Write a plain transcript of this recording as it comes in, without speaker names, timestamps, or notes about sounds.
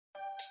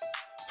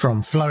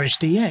From Flourish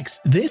DX,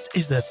 this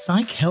is the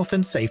Psych Health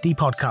and Safety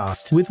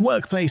Podcast. With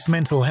workplace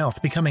mental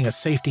health becoming a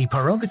safety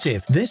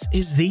prerogative, this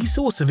is the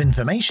source of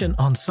information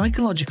on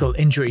psychological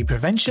injury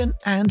prevention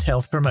and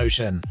health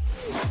promotion.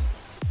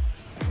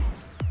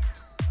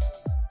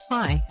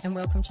 Hi, and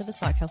welcome to the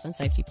Psych Health and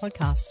Safety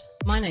Podcast.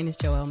 My name is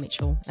Joelle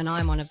Mitchell, and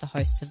I'm one of the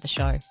hosts of the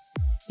show.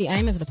 The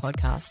aim of the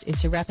podcast is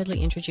to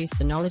rapidly introduce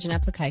the knowledge and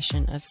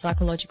application of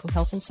psychological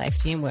health and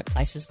safety in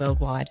workplaces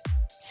worldwide.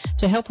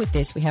 To help with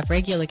this, we have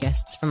regular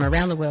guests from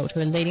around the world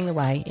who are leading the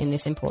way in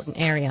this important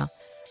area.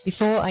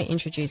 Before I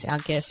introduce our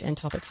guest and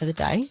topic for the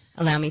day,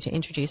 allow me to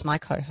introduce my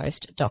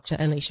co-host, Dr.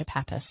 Alicia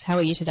Pappas. How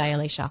are you today,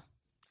 Alicia?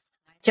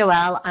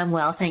 Joelle, I'm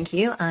well, thank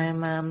you.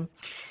 I'm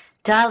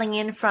dialing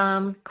in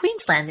from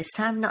Queensland this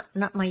time,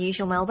 not my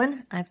usual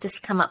Melbourne. I've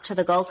just come up to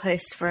the Gold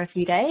Coast for a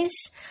few days,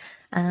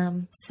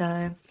 so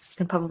you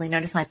can probably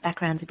notice my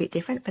background's a bit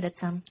different, but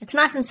it's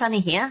nice and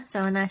sunny here,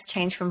 so a nice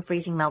change from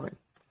freezing Melbourne.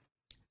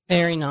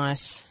 Very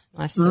nice.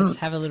 Nice to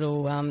have a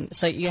little...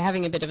 so you're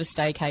having a bit of a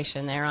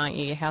staycation there, aren't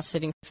you? You're house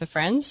sitting for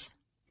friends?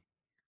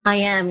 I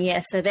am,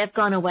 yes. So they've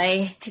gone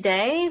away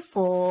today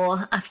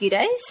for a few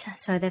days.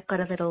 So they've got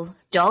a little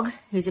dog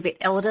who's a bit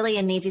elderly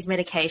and needs his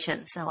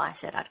medication. So I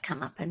said I'd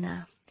come up and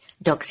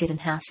dog sit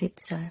and house sit.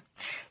 So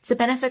it's the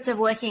benefits of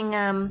working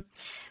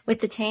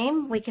with the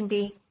team. We can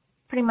be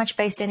pretty much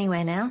based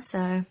anywhere now.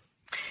 So,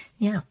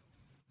 yeah.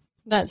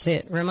 That's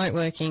it. Remote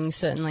working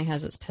certainly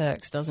has its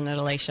perks, doesn't it,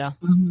 Alicia?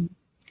 Mm-hmm.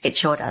 It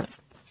sure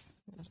does.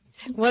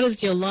 What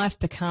has your life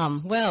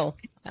become? Well,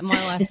 my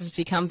life has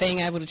become being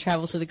able to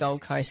travel to the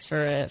Gold Coast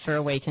for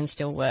a week and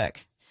still work.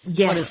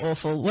 Yes.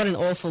 What an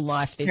awful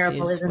life this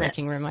Terrible, is,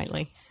 working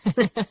remotely.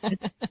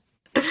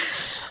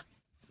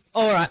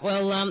 All right,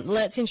 well,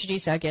 let's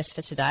introduce our guest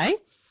for today.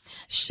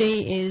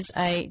 She is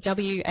a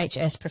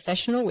WHS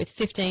professional with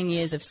 15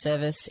 years of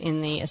service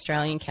in the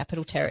Australian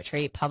Capital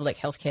Territory public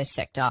healthcare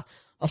sector,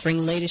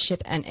 offering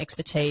leadership and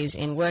expertise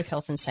in work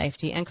health and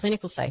safety and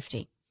clinical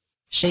safety.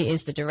 She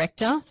is the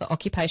Director for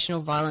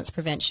Occupational Violence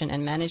Prevention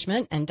and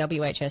Management and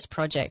WHS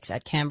Projects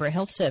at Canberra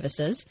Health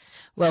Services.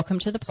 Welcome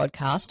to the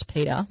podcast,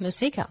 Peta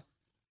Mursika.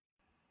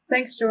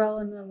 Thanks,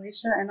 Joelle and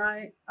Alicia. And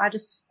I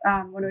just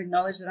want to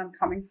acknowledge that I'm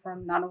coming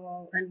from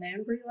Ngunnawal and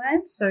Ngambri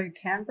land, so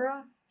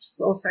Canberra, which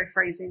is also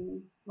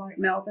freezing like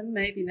Melbourne,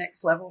 maybe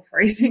next level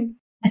freezing,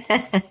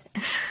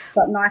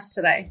 but nice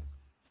today.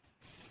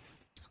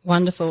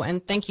 Wonderful.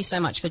 And thank you so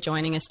much for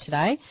joining us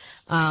today.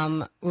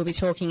 We'll be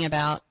talking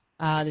about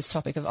this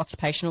topic of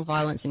occupational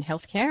violence in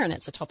healthcare, and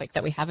it's a topic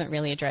that we haven't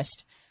really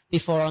addressed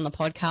before on the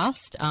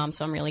podcast.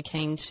 So I'm really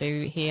keen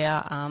to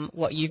hear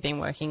what you've been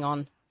working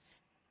on.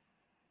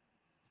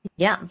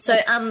 Yeah. So,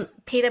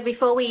 Peta,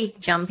 before we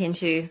jump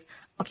into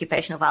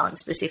occupational violence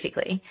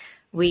specifically,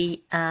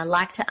 we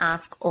like to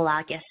ask all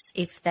our guests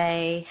if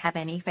they have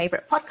any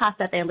favourite podcasts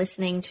that they're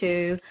listening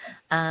to,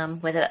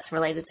 whether that's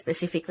related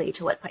specifically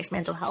to workplace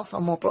mental health or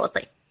more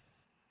broadly.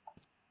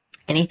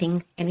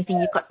 Anything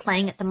you've got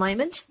playing at the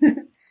moment?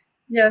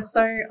 Yeah,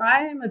 so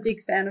I am a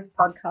big fan of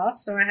podcasts,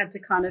 so I had to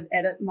kind of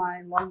edit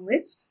my long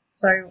list.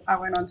 So I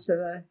went onto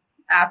the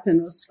app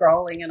and was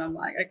scrolling, and I'm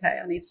like, okay,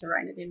 I need to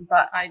rein it in.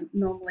 But I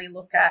normally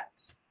look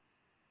at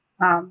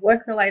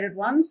work-related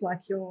ones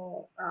like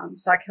your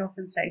psych health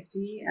and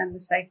safety and the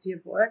safety of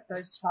work,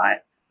 those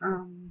type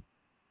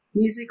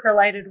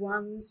music-related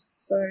ones.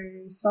 So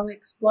Song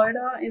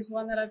Exploder is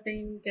one that I've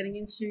been getting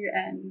into,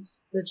 and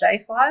the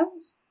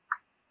J-Files.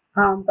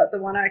 But the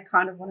one I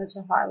kind of wanted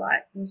to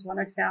highlight was one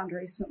I found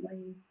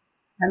recently,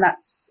 and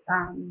that's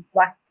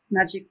Black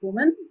Magic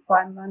Woman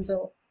by I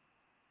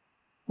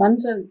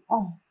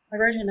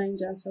wrote her name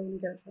down so I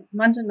wouldn't get it.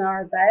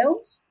 Mundanara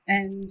Bales,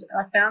 and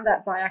I found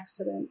that by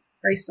accident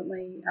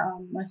recently.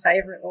 My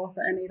favourite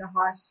author, Anita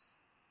Heiss,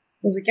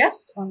 was a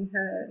guest on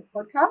her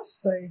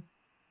podcast, so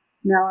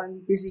now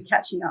I'm busy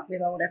catching up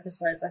with old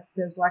episodes.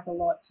 There's like a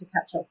lot to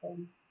catch up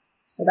on,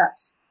 so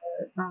that's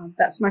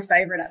my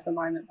favourite at the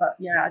moment. But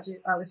yeah,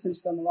 I listen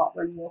to them a lot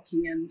when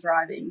walking and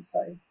driving.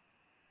 So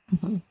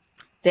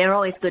they're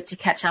always good to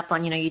catch up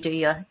on. You do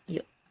your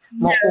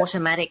more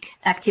automatic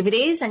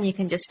activities, and you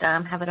can just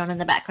have it on in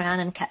the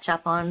background and catch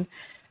up on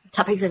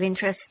topics of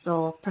interest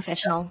or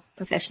professional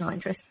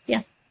interests.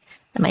 Yeah,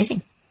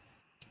 amazing.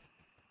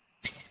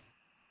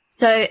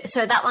 So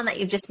that one that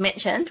you've just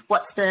mentioned,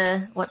 what's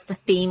the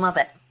theme of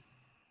it?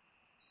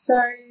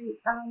 So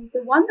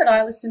the one that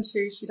I listen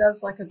to, she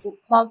does like a book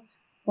club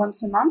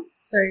once a month,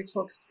 so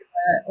talks to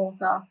an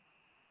author,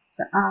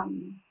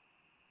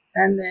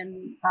 and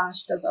then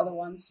she does other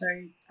ones. So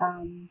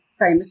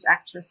famous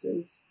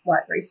actresses,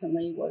 like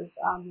recently was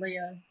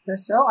Leah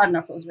Purcell. I don't know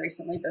if it was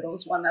recently, but it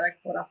was one that I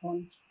caught up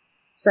on.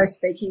 So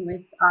speaking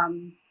with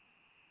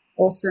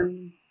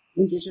awesome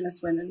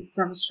Indigenous women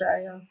from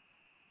Australia.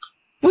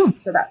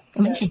 So that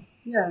amazing.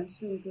 Yeah,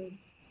 it's really good.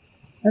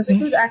 It's a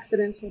good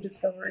accidental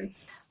discovery.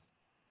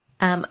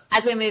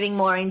 As we're moving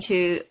more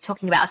into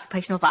talking about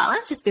occupational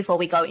violence, just before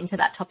we go into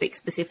that topic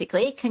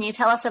specifically, can you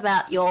tell us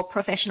about your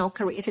professional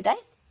career today?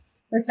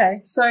 Okay,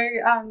 so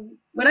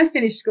when I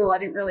finished school, I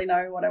didn't really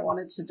know what I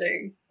wanted to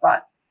do,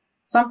 but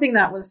something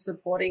that was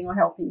supporting or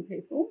helping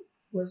people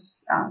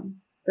was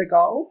the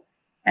goal.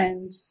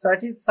 And so I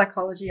did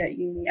psychology at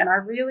uni, and I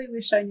really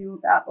wish I knew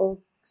about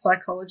all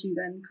psychology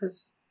then,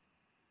 because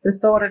the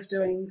thought of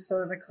doing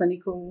sort of a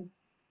clinical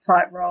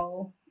type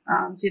role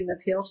didn't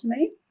appeal to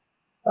me.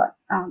 But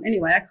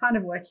anyway, I'm kind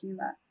of working in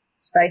that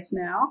space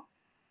now,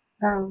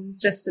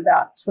 just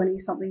about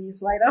 20-something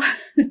years later.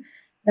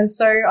 And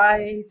so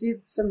I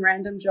did some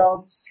random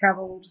jobs,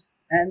 travelled,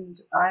 and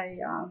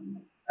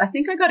I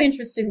think I got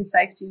interested in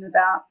safety in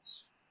about,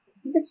 I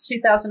think it's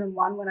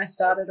 2001 when I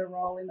started a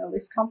role in a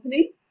lift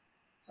company.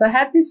 So I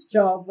had this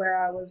job where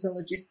I was a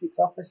logistics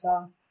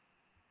officer,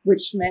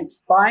 which meant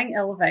buying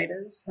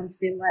elevators from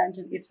Finland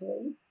and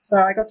Italy. So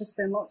I got to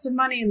spend lots of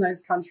money in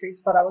those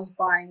countries, but I was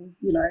buying,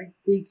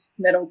 big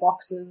metal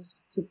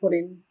boxes to put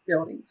in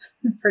buildings,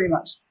 pretty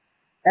much.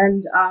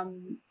 And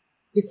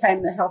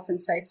became the health and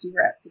safety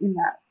rep in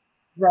that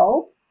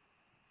role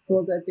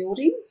for the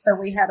building. So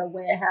we had a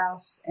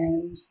warehouse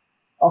and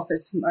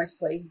office,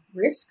 mostly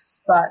risks,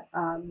 but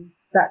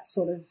that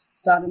sort of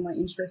started my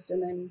interest.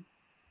 And then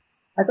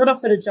I got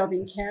offered a job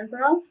in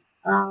Canberra,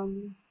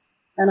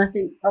 and I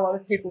think a lot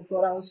of people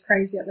thought I was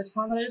crazy at the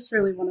time, but I just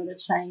really wanted a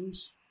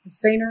change of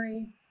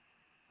scenery.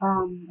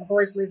 I've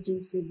always lived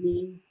in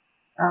Sydney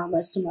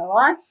most of my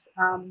life,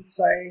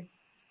 so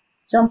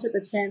jumped at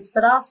the chance,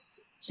 but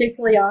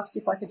cheekily asked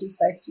if I could do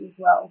safety as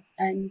well.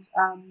 And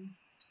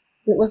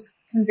it was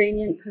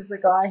convenient because the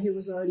guy who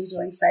was already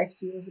doing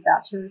safety was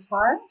about to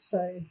retire. So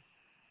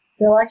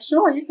they're like,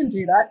 sure, you can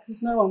do that,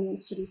 because no one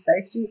wants to do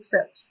safety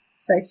except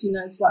safety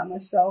nerds like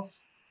myself.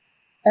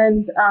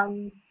 And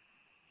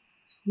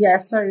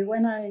so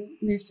when I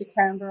moved to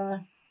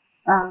Canberra,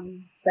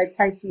 they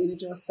paid for me to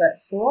do a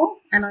Cert 4,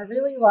 and I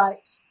really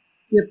liked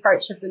the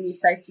approach of the new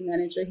safety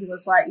manager. He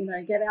was like,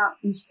 get out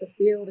into the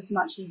field as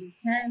much as you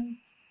can.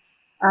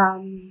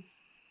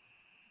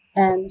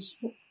 And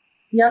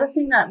the other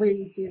thing that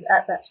we did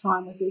at that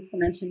time was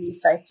implement a new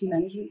safety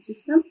management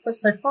system.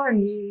 So for a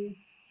new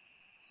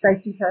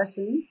safety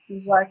person, it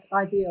was like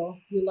ideal.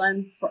 You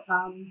learn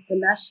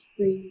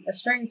the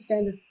Australian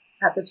standard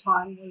at the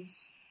time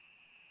was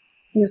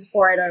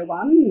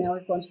 4801. Now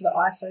we've gone to the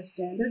ISO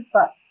standard,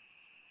 but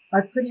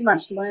I pretty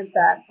much learned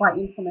that by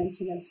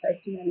implementing a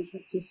safety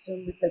management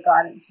system with the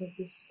guidance of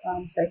this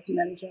safety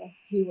manager.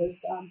 He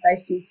was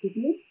based in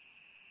Sydney.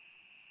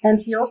 And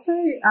he also,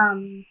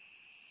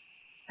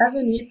 as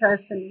a new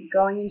person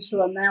going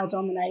into a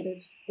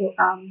male-dominated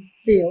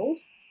field,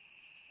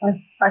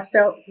 I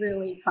felt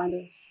really kind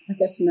of,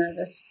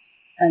 nervous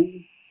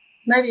and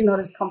maybe not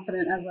as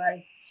confident as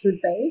I should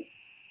be.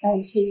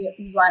 And he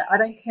was like, I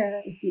don't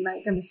care if you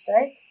make a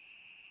mistake.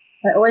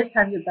 I always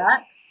have your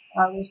back.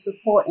 I will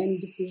support any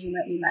decision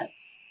that you make.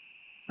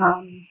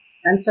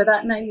 And so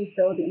that made me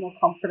feel a bit more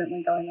confident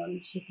when going on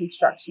to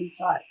construction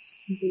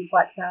sites and things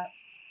like that.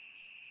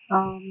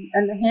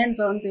 And the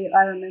hands-on bit,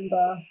 I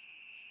remember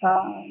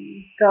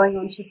going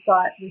onto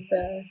site with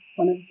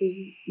one of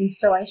the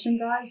installation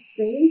guys,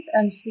 Steve,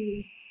 and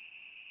he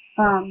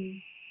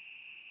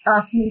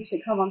asked me to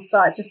come on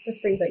site just to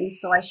see the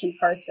installation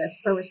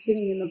process. So we're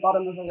sitting in the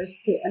bottom of a lift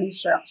pit, and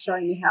he's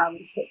showing me how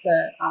we put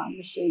the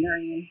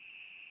machinery in.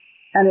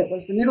 And it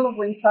was the middle of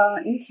winter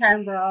in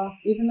Canberra.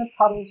 Even the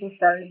puddles were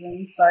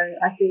frozen. So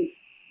I think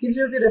it gives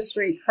you a bit of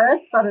street cred,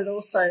 but it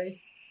also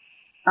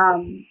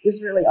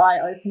is really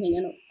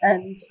eye-opening.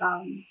 And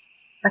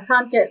I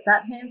can't get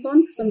that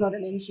hands-on because I'm not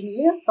an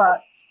engineer,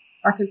 but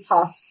I can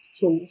pass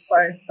tools. So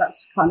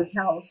that's kind of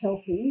how I was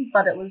helping.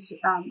 But it was,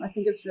 I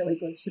think it's really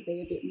good to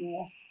be a bit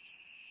more,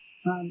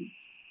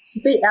 to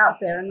be out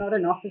there and not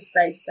an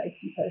office-based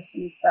safety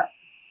person, if that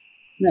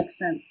makes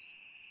sense.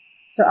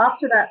 So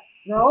after that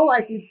role,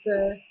 I did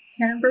the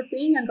Canberra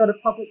thing and got a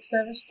public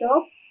service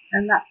job,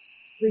 and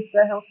that's with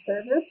the health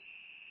service.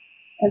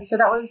 And so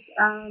that was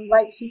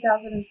late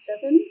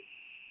 2007.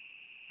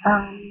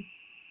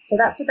 So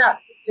that's about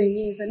 15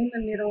 years. And in the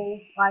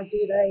middle, I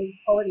did a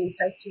quality and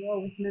safety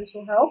role with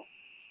mental health.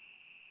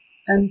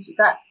 And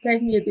that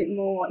gave me a bit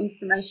more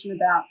information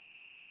about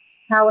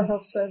how a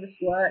health service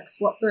works,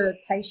 what the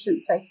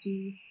patient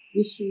safety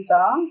issues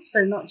are.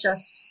 So not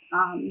just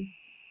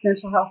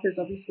mental health, there's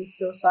obviously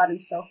suicide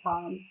and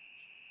self-harm,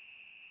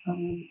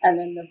 and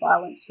then the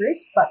violence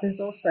risk, but there's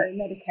also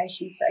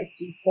medication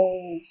safety,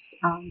 falls,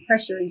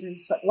 pressure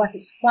injuries. So,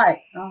 it's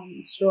quite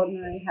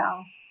extraordinary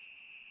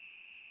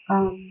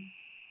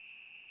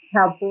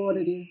how broad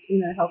it is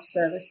in a health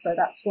service. So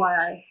that's why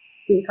I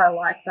think I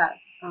like that.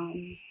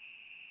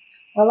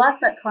 I like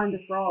that kind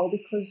of role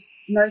because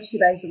no 2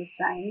 days are the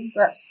same.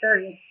 That's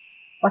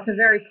a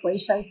very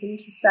cliche thing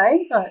to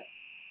say, but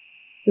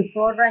the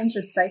broad range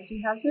of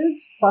safety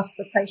hazards plus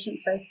the patient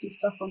safety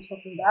stuff on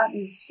top of that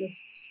is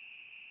just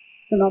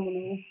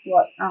phenomenal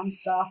what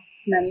staff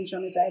manage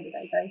on a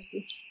day-to-day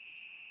basis.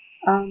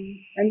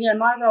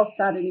 My role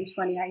started in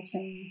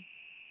 2018,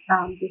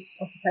 this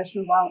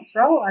occupational violence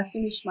role. I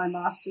finished my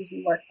master's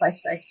in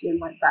workplace safety and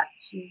went back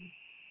to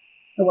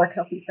the work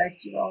health and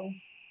safety role.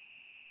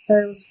 So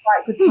it was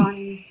quite good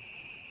timing.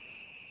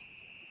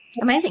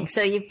 Amazing.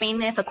 So you've been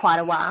there for quite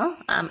a while,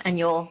 and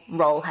your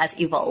role has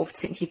evolved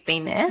since you've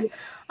been there.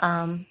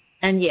 And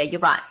yeah, you're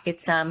right.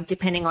 It's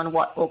depending on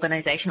what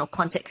organisational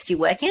context you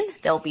work in,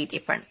 there'll be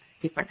different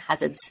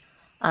hazards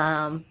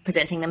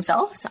presenting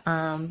themselves,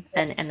 and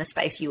the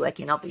space you work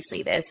in.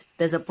 Obviously,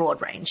 there's a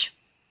broad range.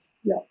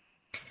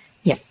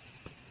 Yeah.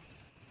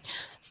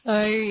 So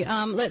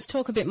let's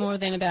talk a bit more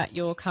then about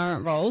your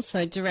current role.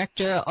 So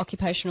Director,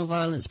 Occupational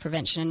Violence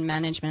Prevention and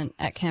Management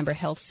at Canberra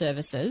Health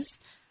Services.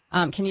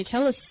 Can you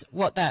tell us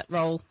what that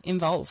role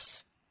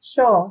involves?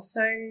 Sure.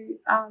 So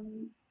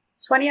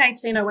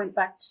 2018, I went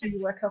back to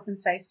Work Health and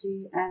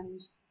Safety and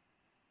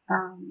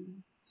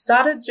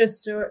started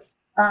just to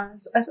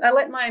I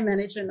let my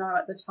manager know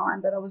at the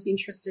time that I was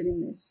interested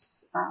in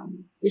this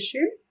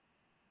issue.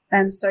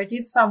 And so I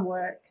did some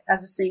work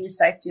as a senior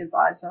safety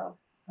advisor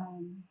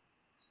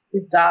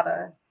with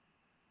the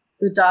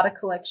data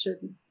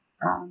collection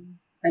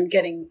and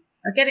getting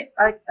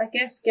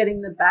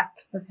the back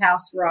of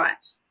house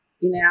right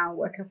in our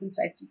Work Health and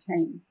Safety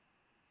team.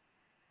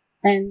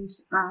 And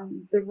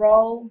the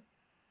role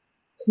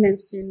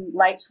commenced in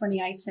late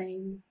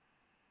 2018.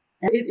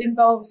 It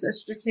involves a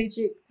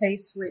strategic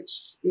piece,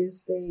 which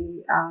is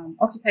the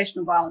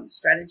occupational violence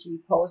strategy,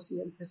 policy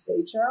and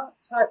procedure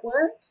type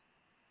work,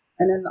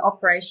 and then the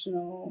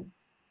operational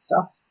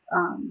stuff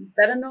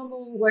that a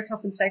normal work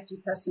health and safety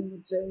person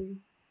would do,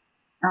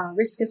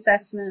 risk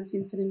assessments,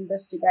 incident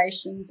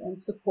investigations, and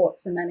support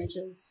for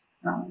managers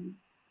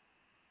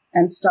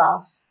and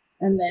staff,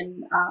 and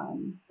then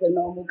the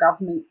normal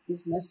government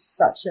business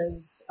such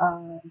as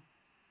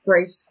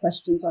briefs,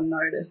 questions on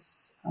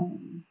notice,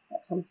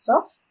 that kind of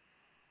stuff.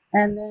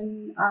 And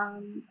then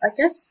I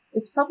guess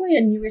it's probably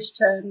a newish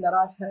term that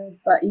I've heard,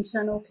 but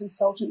internal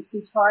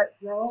consultancy type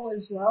role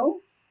as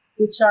well,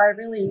 which I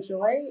really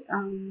enjoy.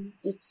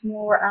 It's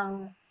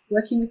more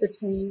working with a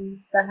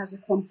team that has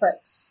a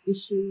complex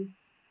issue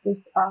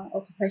with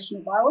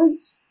occupational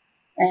violence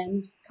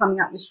and coming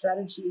up with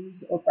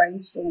strategies or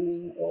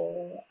brainstorming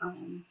or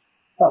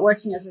but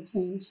working as a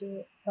team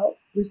to help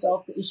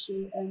resolve the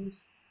issue. And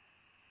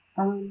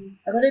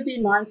I've got to be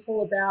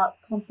mindful about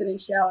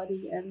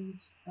confidentiality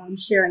and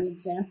sharing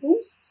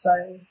examples.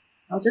 So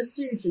I'll just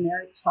do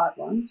generic type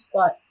ones,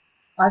 but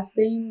I've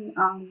been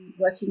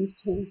working with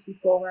teams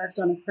before where I've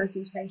done a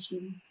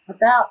presentation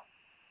about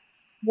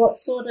what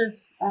sort of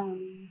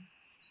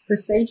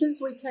procedures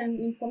we can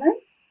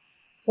implement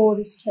for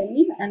this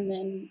team. And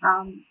then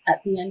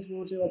at the end,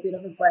 we'll do a bit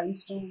of a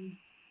brainstorm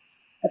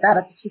about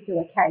a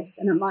particular case.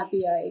 And it might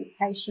be a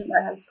patient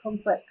that has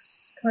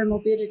complex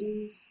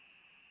comorbidities,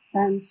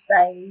 and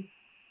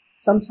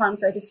sometimes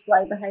they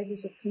display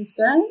behaviours of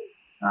concern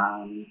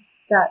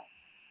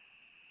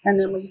and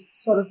then we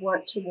sort of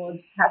work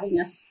towards having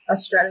a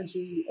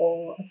strategy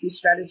or a few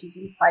strategies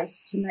in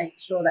place to make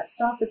sure that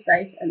staff are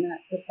safe and that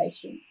the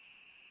patient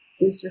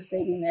is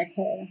receiving their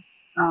care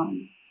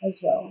as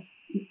well.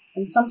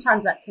 And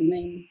sometimes that can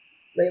mean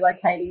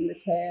relocating the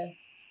care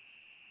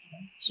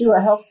to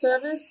a health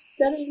service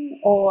setting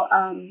or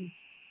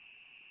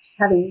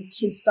having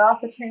 2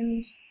 staff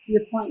attend the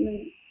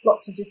appointment.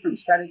 Lots of different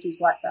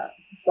strategies like that.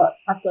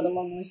 I've got a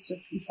long list of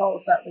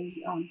controls that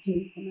we can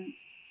implement.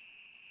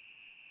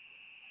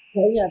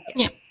 So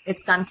yeah,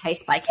 it's done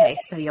case by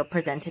case. So you're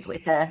presented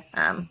with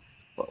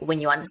when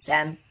you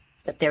understand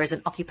that there is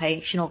an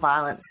occupational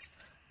violence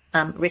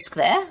risk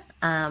there,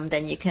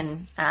 then you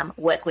can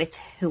work with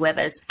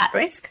whoever's at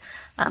risk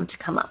to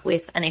come up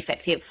with an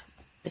effective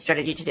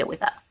strategy to deal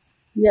with that.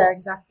 Yeah,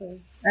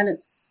 exactly. And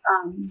it's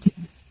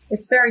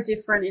very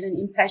different in an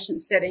inpatient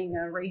setting,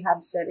 a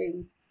rehab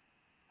setting,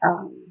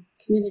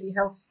 community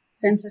health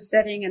centre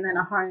setting, and then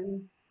a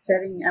home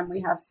setting, and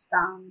we have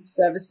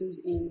services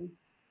in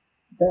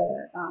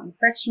the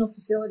correctional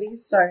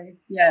facilities. So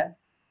yeah,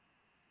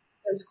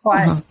 so it's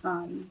quite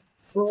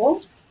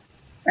broad,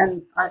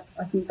 and I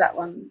think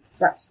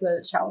that's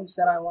the challenge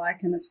that I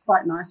like, and it's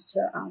quite nice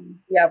to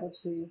be able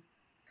to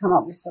come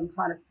up with some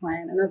kind of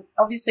plan. And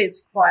obviously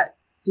it's quite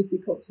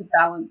difficult to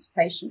balance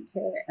patient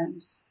care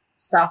and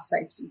staff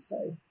safety,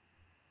 so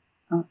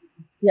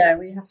yeah,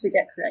 we have to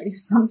get creative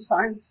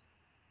sometimes.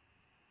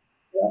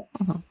 Yeah.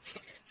 Mm-hmm.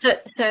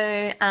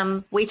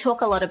 So we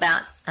talk a lot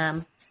about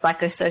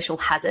psychosocial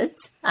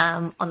hazards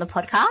on the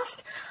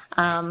podcast.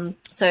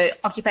 So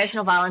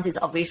occupational violence is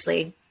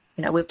obviously,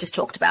 we've just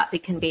talked about,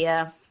 it can be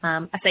a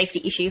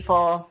safety issue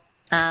for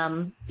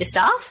your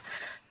staff.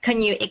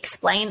 Can you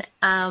explain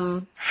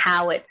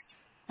how it's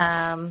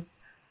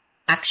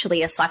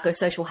actually a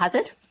psychosocial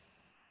hazard,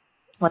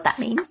 what that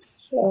means?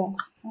 Sure.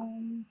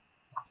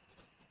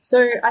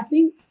 So I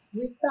think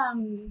with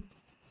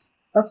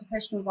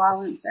occupational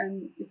violence,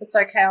 and if it's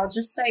okay, I'll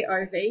just say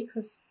OV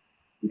because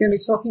I'm going to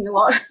be talking a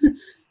lot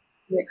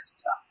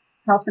next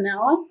half an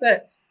hour.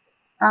 But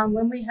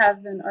when we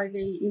have an OV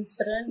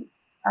incident,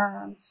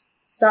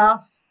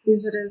 staff,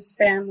 visitors,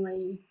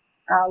 family,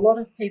 a lot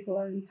of people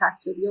are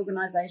impacted, the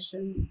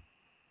organisation.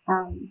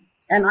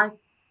 And I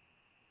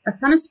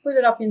kind of split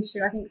it up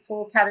into, I think,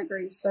 4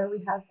 categories. So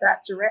we have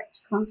that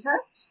direct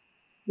contact,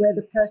 where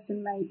the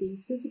person may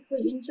be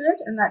physically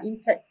injured, and that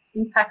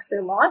impacts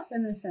their life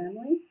and their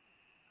family,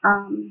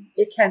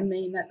 it can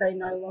mean that they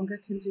no longer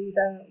can do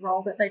the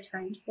role that they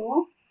trained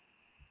for,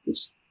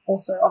 which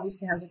also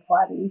obviously has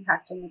quite an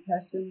impact on the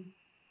person.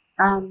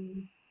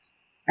 And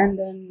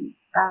then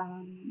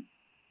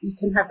you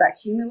can have that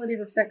cumulative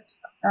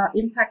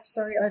impact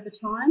over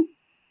time.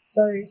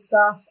 So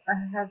staff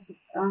have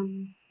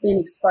been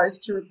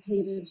exposed to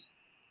repeated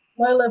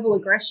low-level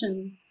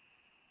aggression,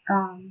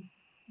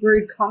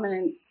 rude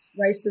comments,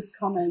 racist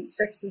comments,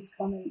 sexist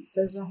comments.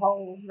 There's a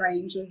whole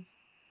range of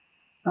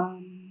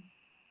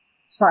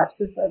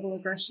types of verbal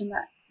aggression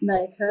that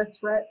may occur,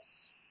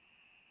 threats.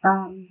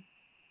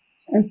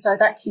 And so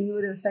that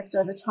cumulative effect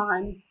over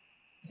time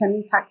can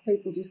impact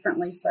people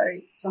differently. So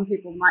some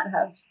people might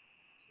have,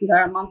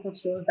 a month or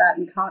two of that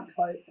and can't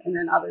cope, and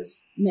then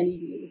others many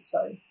years.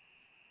 So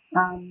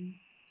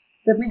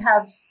then we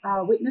have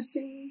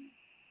witnessing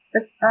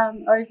the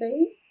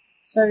OV.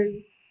 So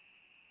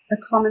a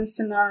common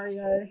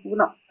scenario, well,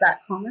 not that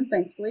common,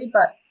 thankfully,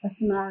 but a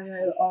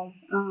scenario of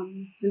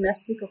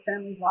domestic or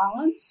family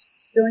violence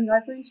spilling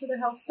over into the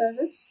health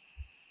service.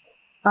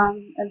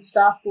 And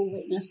staff will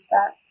witness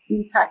that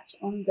impact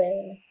on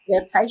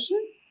their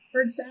patient, for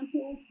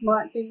example,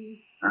 might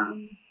be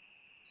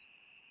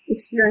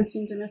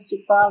experiencing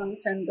domestic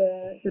violence, and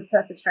the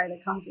perpetrator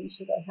comes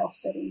into the health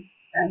setting.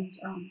 And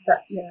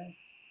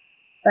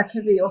that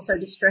can be also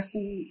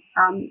distressing,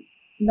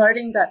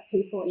 noting that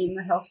people in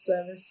the health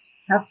service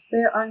have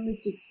their own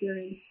lived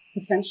experience,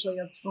 potentially,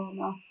 of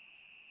trauma,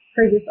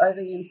 previous OV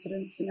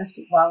incidents,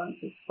 domestic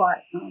violence. It's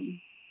quite,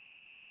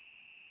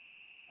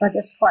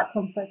 quite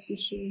complex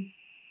issue.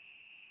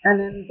 And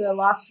then the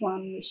last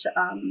one, which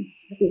I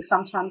think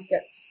sometimes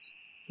gets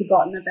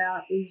forgotten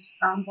about, is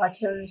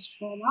vicarious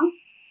trauma.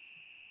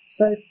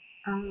 So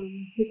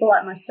people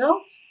like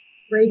myself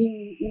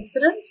reading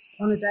incidents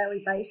on a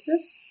daily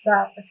basis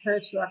that occur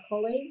to our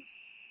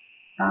colleagues,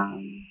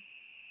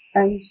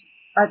 and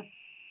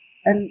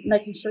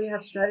making sure you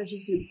have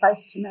strategies in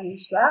place to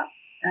manage that.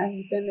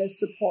 And then there's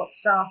support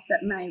staff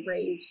that may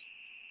read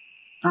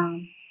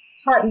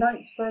type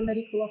notes for a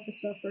medical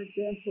officer, for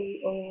example,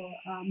 or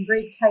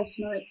read case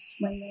notes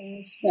when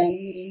they're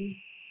scanning it in.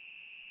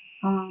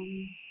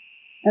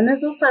 And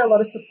there's also a lot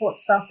of support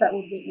staff that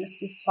would witness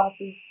this type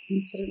of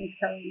incident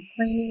occurring: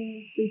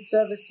 cleaning, food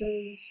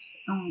services,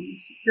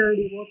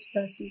 security, wards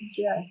persons.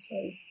 Yeah, so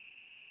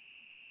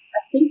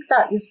I think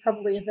that is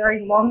probably a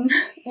very long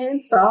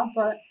answer,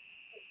 but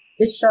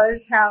it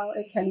shows how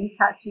it can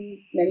impact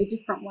in many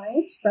different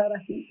ways that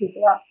I think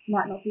people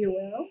might not be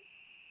aware of.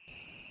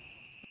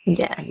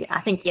 Yeah,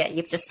 I think,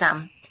 you've just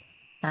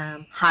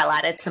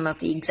highlighted some of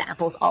the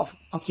examples of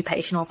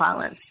occupational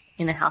violence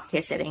in a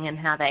healthcare setting and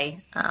how they,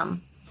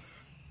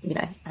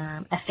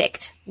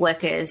 affect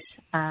workers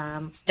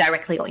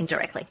directly or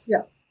indirectly.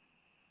 Yeah.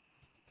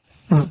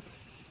 Mm.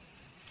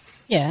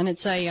 Yeah, and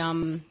it's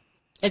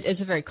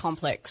it's a very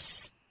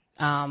complex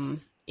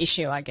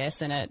issue, I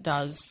guess, and it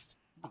does,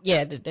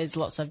 there's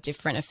lots of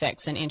different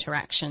effects and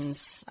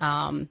interactions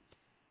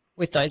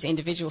with those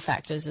individual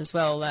factors as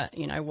well, that,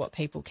 what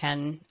people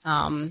can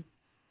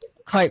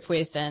cope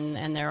with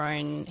and their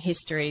own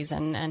histories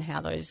and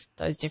how those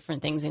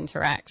different things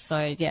interact.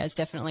 So, it's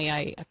definitely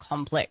a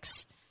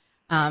complex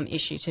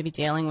issue to be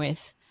dealing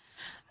with.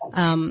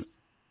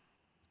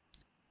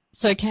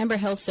 So Canberra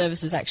Health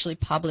Services actually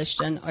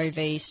published an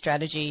OV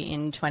strategy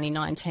in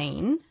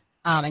 2019,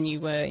 and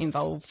you were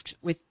involved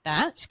with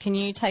that. Can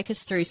you take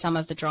us through some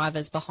of the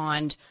drivers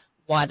behind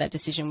why that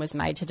decision was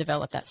made to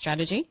develop that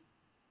strategy?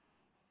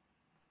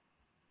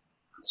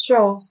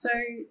 Sure. So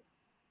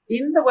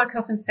in the Work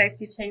Health and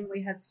Safety team,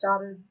 we had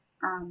started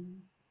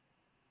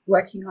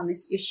working on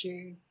this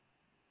issue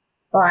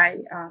by,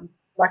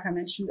 like I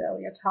mentioned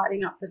earlier,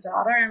 tidying up the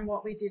data. And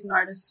what we did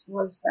notice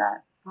was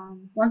that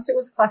once it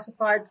was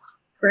classified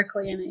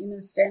correctly and in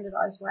a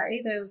standardised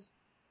way, there's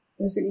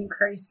an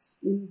increase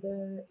in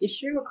the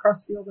issue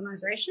across the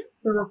organisation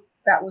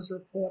that was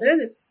reported.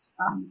 It's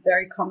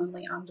very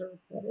commonly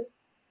underreported.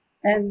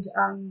 And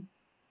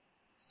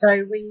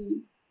so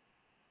we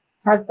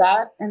have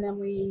that, and then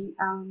we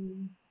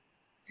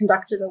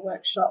conducted a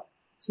workshop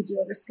to do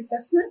a risk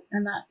assessment,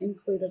 and that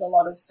included a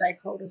lot of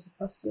stakeholders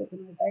across the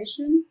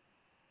organisation.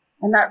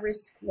 And that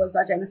risk was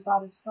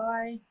identified as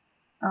high,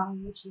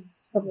 which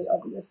is probably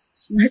obvious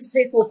to most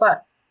people,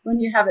 but when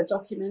you have it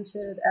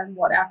documented and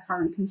what our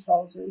current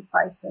controls are in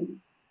place, and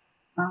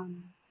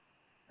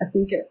I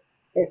think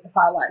it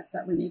highlights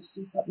that we need to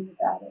do something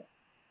about it.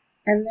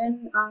 And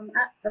then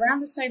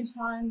around the same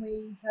time,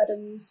 we had a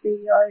new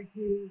CEO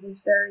who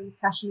was very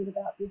passionate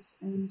about this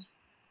and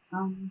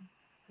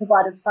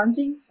provided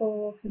funding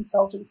for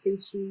consultancy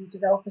to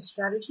develop a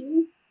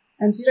strategy,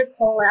 and did a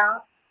call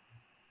out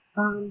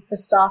for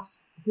staff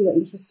who were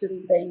interested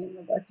in being in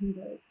the working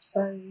group.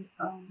 So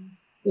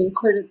we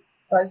included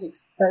those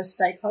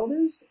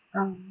stakeholders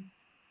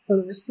for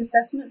the risk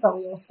assessment, but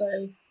we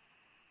also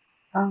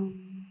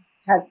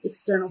had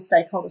external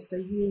stakeholders, so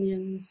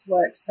unions,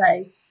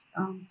 WorkSafe,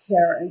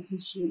 carer and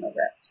consumer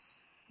reps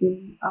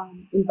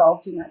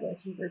involved in that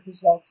working group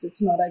as well, because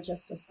it's not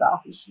just a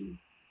staff issue.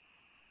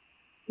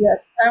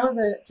 Yes, they were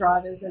the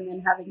drivers, and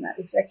then having that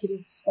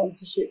executive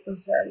sponsorship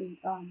was very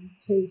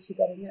key to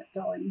getting it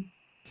going.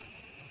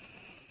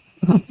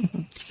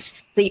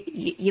 So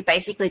you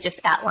basically just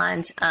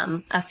outlined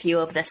a few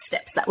of the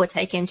steps that were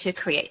taken to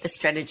create the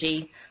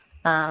strategy,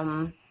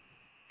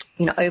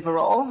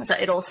 overall. So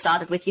it all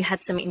started with, you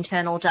had some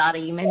internal data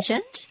you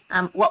mentioned.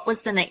 What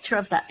was the nature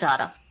of that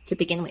data to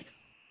begin with?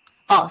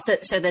 Oh,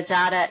 so the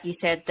data, you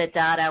said the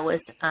data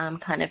was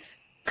kind of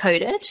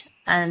coded,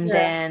 and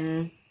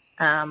then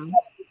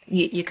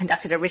you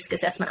conducted a risk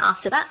assessment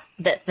after that,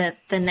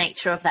 the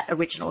nature of that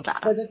original data.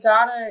 So the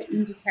data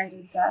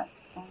indicated that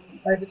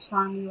over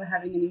time we were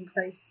having an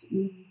increase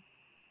in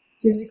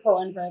physical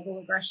and verbal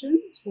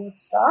aggression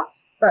towards staff,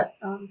 but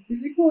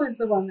physical is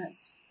the one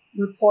that's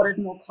reported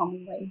more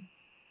commonly.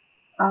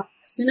 As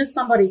soon as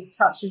somebody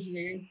touches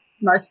you,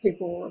 most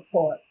people will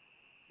report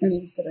an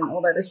incident,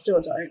 although they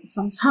still don't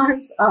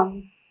sometimes,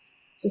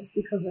 just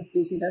because of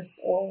busyness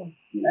or,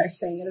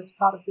 seeing it as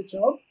part of the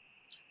job.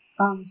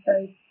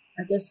 So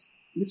I guess,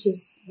 which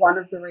is one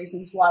of the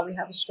reasons why we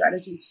have a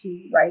strategy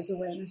to raise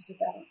awareness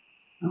about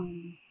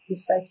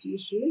this safety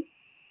issue.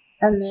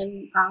 And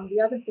then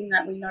the other thing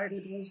that we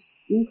noted was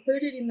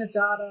included in the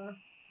data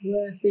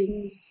were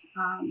things,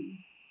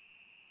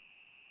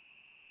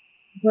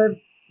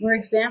 were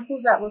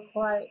examples that were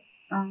quite,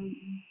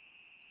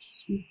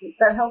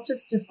 that helped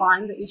us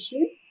define the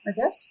issue, I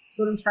guess, is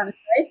what I'm trying to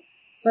say.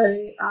 So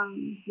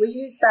we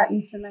used that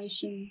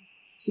information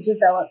to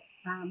develop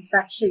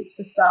fact sheets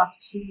for staff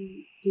to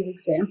give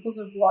examples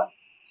of what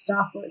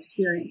staff were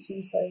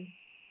experiencing. So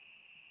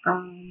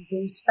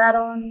being spat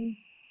on,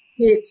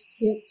 hit,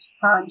 kicked,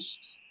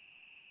 punched,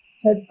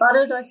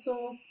 head-butted, I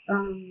saw,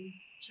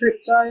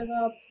 tripped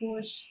over,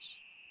 pushed,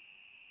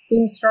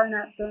 things thrown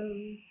at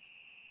them.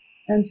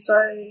 And so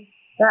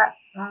that,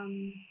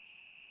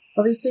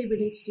 obviously we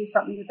need to do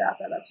something about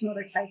that. That's not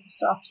okay for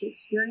staff to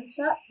experience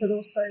that, but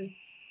also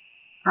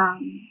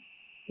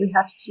we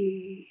have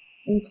to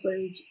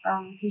include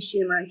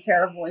consumer and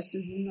carer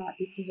voices in that,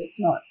 because it's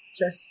not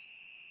just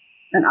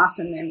an us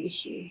and them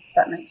issue, if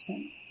that makes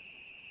sense.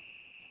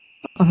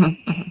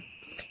 Mm-hmm, mm-hmm.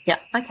 Yeah,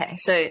 okay.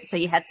 So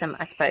you had some,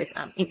 I suppose,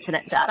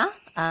 incident data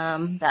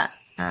that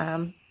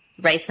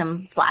raised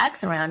some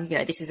flags around,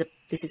 this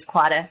is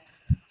quite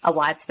a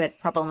widespread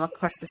problem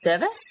across the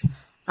service.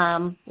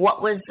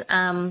 What was,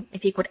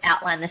 if you could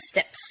outline the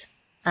steps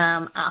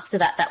after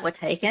that were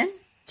taken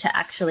to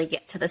actually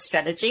get to the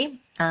strategy,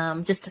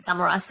 just to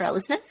summarise for our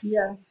listeners?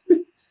 Yeah.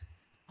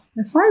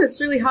 I find it's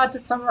really hard to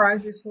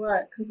summarise this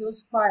work because it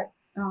was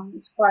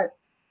it's quite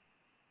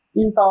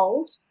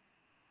involved.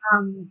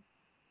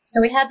 So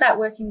we had that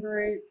working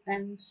group,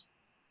 and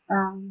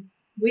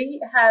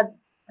we had,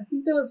 I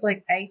think there was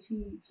like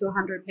 80 to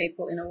 100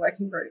 people in a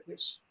working group,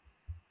 which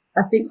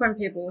I think when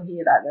people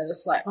hear that, they're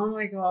just like, oh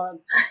my God,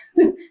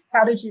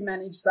 how did you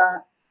manage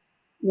that?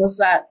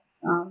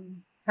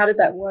 How did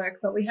that work?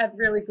 But we had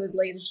really good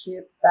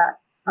leadership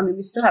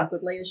we still have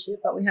good leadership,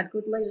 but we had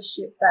good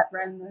leadership that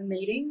ran the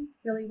meeting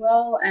really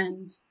well.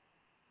 And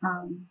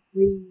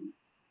we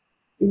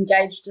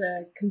engaged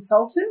a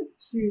consultant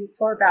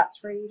for about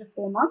 3 to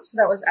 4 months. So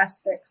that was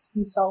Aspects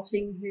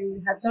Consulting,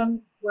 who had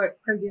done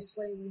work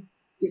previously with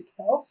Vic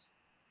Health.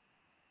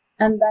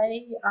 And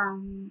they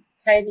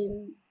came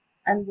in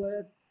and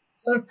were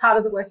sort of part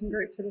of the working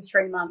group for the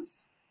 3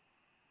 months,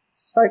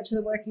 spoke to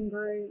the working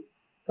group,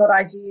 got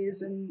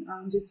ideas, and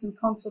did some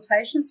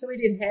consultation. So we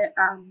did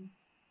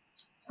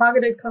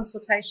targeted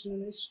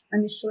consultation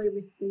initially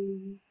with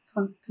the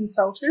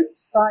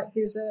consultants, site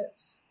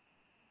visits,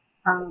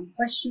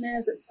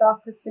 questionnaires that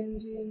staff could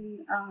send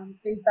in,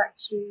 feedback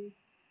to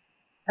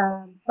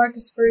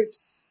focus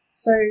groups.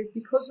 So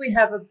because we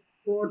have a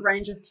broad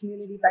range of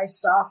community-based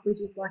staff, we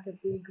did like a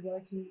big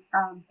working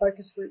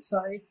focus group,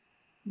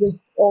 with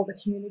all the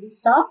community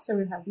staff. So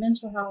we'd have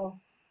mental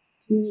health,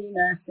 community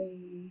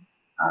nursing,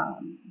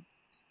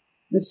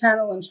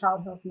 maternal and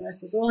child health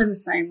nurses all in the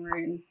same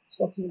room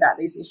talking about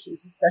these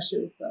issues, especially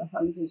with the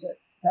home visit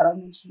that I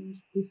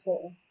mentioned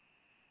before.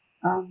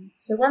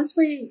 So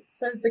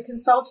the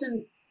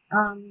consultant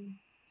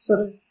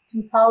sort of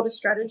compiled a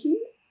strategy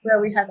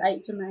where we have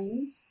 8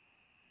 domains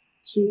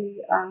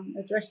to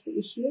address the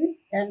issue.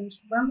 And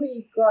when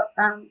we got,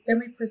 then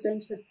we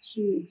presented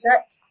to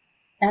exec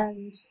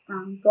and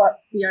got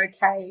the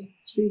okay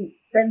to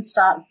then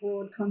start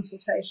broad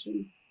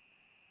consultation,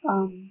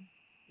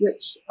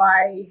 which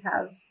I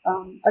have,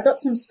 I got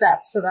some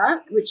stats for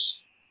that,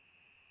 which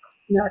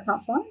I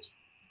can't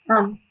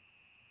find.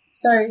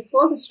 So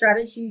for the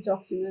strategy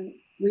document,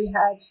 we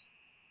had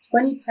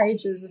 20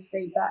 pages of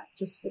feedback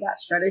just for that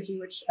strategy,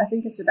 which I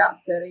think it's about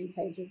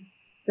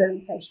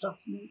 13-page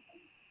document.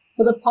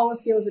 For the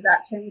policy, it was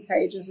about 10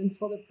 pages, and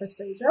for the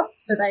procedure,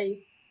 so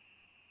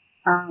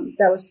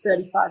there was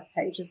 35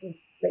 pages of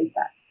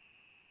feedback.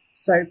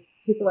 So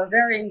people are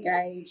very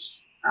engaged.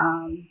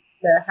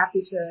 They're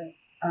happy to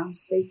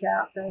speak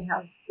out. They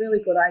have really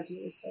good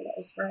ideas, so that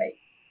was great.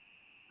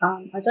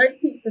 I don't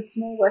think the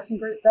small working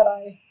group that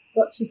I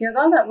got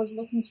together that was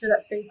looking through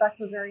that feedback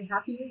were very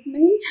happy with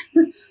me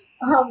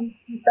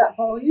with that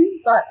volume.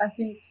 But I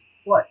think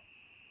what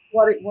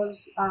it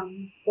was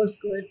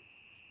good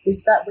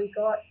is that we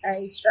got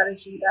a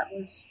strategy that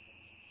was,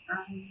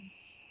 I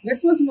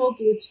guess, was more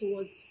geared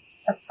towards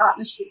a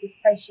partnership with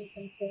patients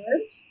and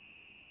carers.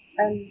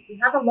 And we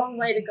have a long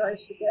way to go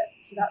to get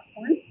to that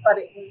point, but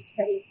it was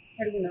heading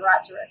in the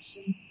right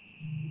direction.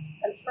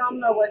 And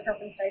from a work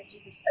health and safety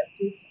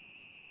perspective,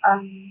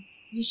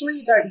 usually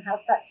you don't have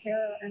that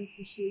carer and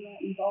consumer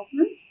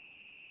involvement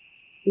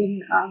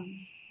in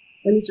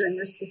when you're doing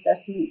risk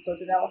assessments or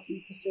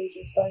developing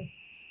procedures. So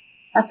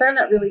I found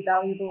that really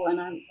valuable, and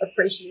I'm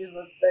appreciative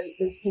of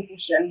these people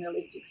sharing their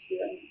lived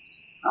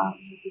experience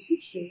with this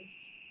issue.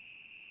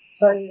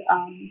 So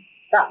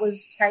that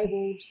was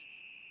tabled.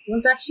 It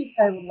was actually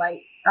tabled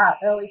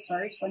early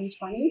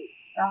 2020,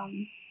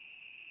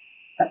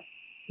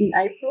 in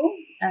April,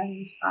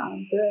 and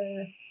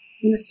the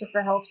Minister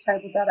for Health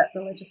tabled that at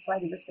the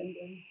Legislative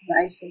Assembly, the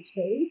ACT.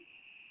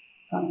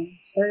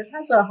 So it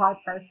has a high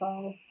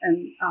profile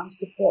and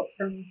support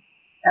from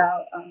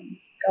our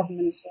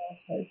government as well.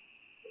 So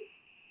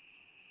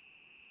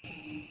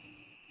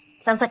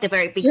sounds like a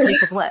very big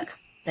piece of work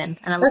then,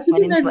 and I look think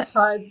it made into me it.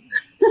 tired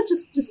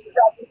just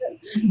wrapping it.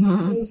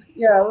 Mm-hmm.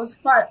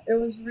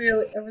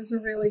 It was a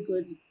really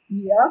good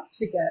year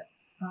to get,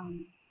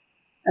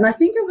 and I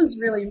think it was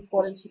really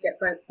important to get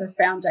the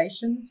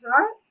foundations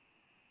right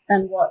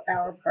and what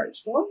our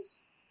approach was.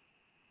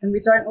 And we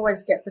don't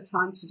always get the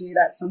time to do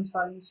that.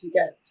 Sometimes you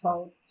get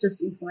told,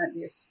 just implement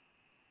this.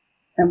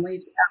 And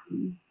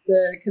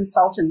the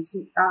consultants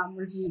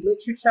reviewed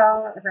literature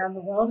around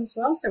the world as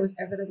well. So it was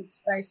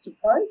evidence-based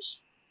approach,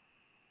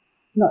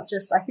 not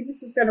just, I think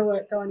this is going to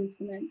work, go and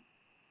implement,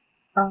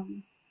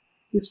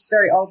 which is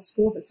very old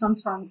school, but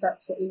sometimes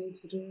that's what you need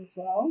to do as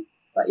well.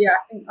 But yeah,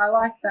 I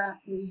like that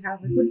we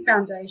have a good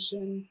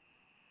foundation,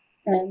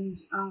 and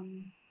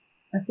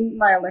I think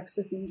my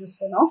Alexa thing just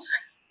went off.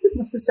 It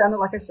must have sounded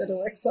like I said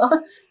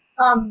Alexa.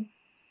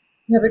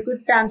 We have a good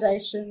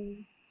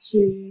foundation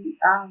to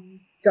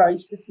go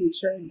into the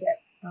future and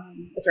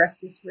address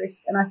this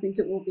risk, and I think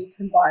it will be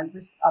combined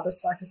with other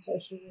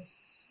psychosocial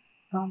risks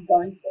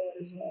going forward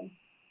as well.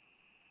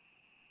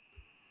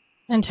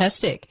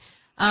 Fantastic.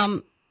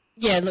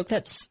 Yeah, look,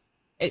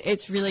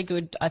 it's really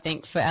good, I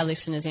think, for our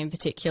listeners in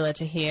particular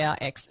to hear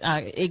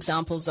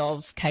examples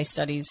of case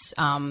studies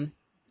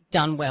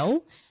done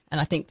well. And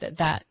I think that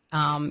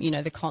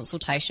the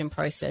consultation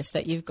process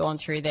that you've gone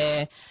through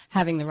there,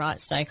 having the right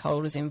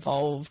stakeholders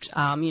involved,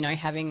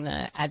 having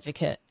the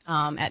advocate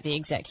at the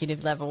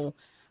executive level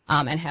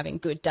and having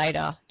good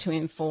data to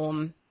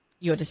inform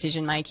your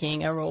decision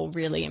making are all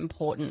really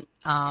important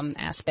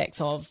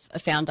aspects of a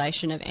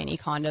foundation of any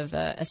kind of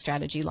a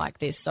strategy like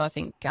this. So I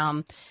think,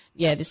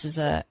 this is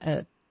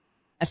a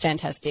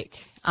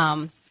fantastic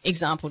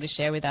example to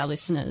share with our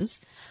listeners.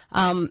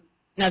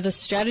 Now, the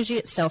strategy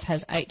itself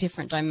has 8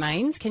 different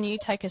domains. Can you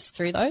take us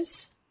through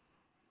those?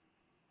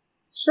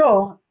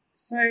 Sure.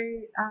 So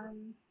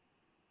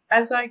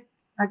as I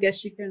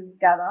guess you can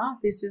gather,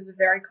 this is a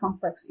very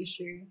complex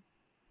issue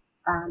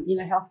in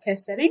a healthcare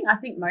setting. I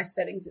think most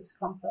settings it's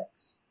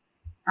complex.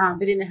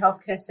 But in a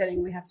healthcare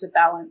setting, we have to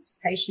balance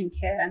patient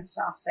care and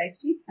staff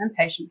safety and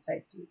patient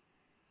safety.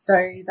 So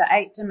the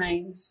 8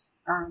 domains,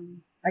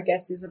 I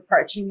guess, is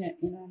approaching it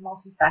in a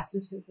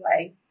multifaceted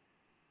way.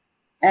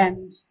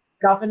 And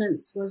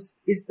governance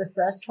is the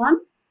first one.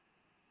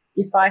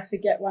 If I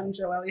forget one,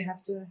 Joelle, you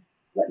have to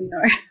let me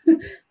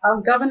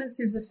know. Governance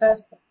is the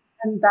first one,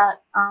 and that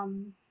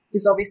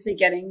is obviously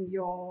getting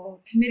your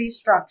committee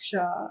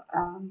structure,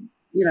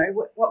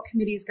 what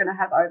committee is going to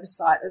have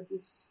oversight of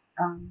this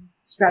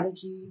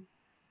strategy,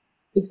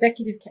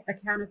 executive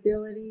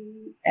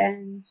accountability,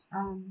 and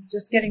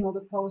just getting all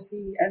the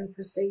policy and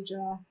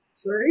procedure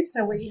through.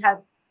 So we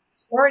had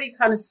already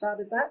kind of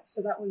started that.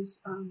 So that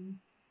was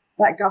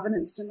that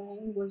governance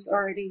domain was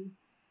already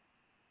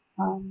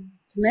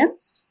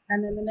commenced.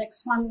 And then the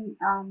next one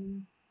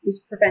is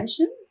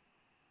prevention.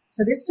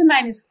 So this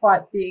domain is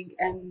quite big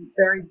and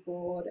very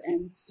broad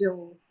and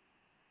still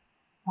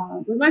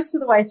we're most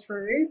of the way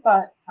through,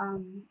 but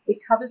it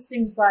covers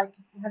things like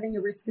having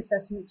a risk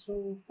assessment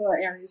tool for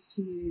areas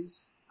to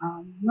use,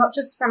 not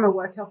just from a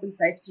work health and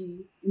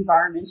safety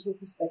environmental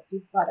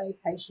perspective, but a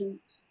patient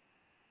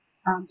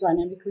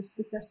dynamic risk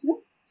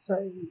assessment.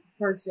 So,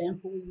 for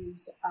example, we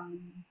use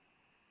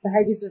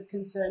behaviours of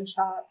concern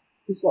chart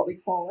is what we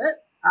call it,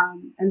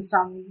 and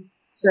some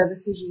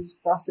services use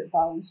Brossett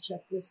Violence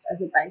Checklist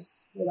as a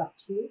base for that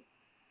tool.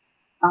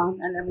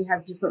 And then we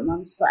have different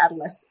ones for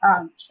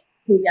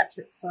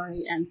pediatrics,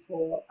 and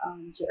for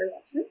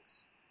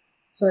geriatrics,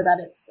 so that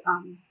it's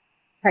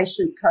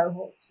patient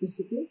cohort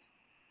specific.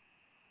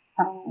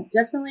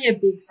 Definitely a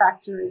big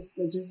factor is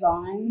the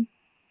design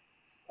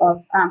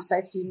of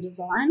safety and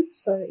design.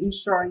 So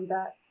ensuring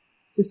that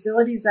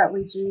facilities that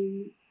we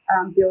do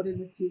build in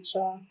the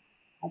future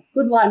have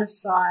good line of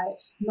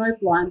sight, no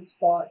blind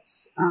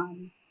spots,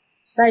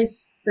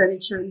 safe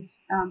furniture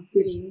and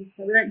fittings,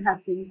 so we don't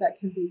have things that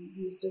can be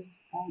used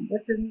as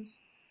weapons.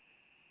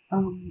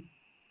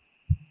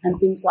 and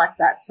things like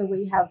that. So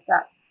we have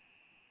that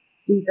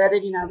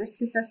embedded in our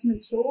risk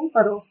assessment tool,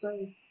 but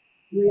also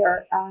we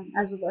are,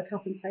 as a work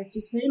health and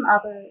safety team,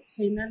 other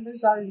team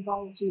members are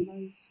involved in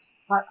those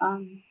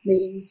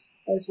meetings,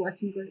 those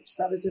working groups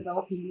that are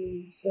developing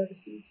new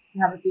services.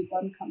 We have a big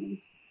one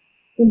coming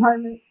at the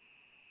moment.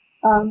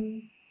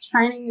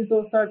 Training is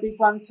also a big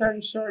one, so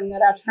ensuring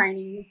that our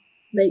training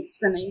meets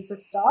the needs of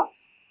staff.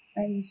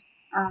 And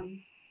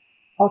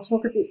I'll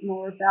talk a bit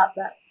more about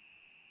that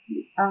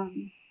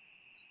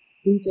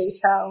in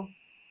detail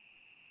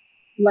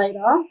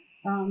later.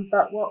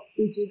 But what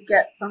we did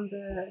get from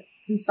the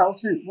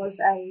consultant was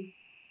a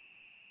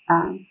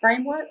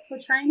framework for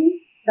training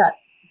that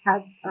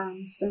had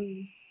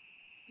some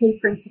key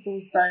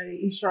principles, so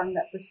ensuring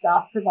that the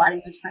staff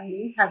providing the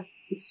training had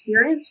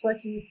experience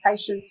working with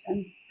patients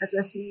and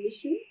addressing the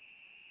issue,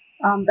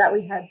 that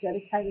we had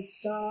dedicated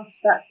staff,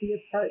 that the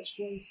approach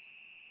was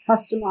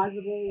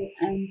customisable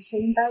and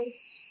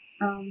team-based.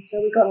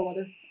 So we got a lot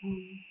of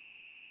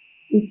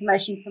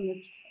information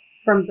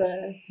from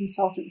the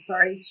consultant,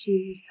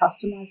 to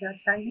customise our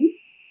training.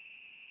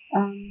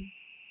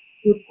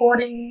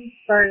 Reporting,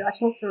 so I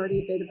talked already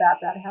a bit about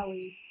that, how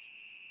we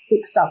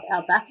fixed up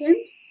our back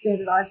end,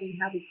 standardising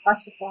how we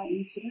classify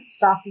incidents,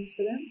 staff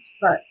incidents,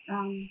 but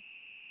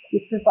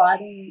we're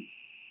providing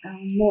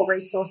more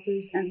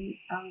resources and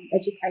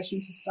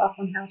education to staff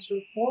on how to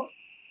report.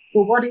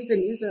 Well, what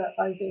even is an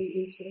OV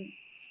incident?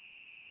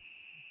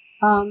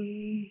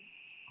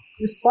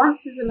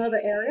 Response is another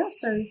area.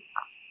 So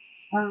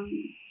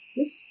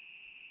this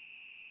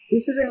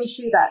is an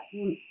issue that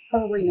will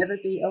probably never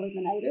be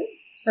eliminated.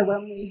 So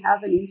when we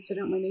have an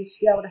incident, we need to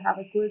be able to have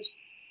a good,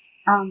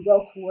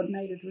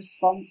 well-coordinated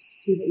response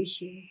to the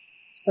issue.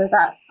 So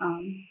that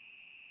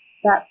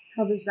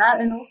covers that.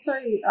 And also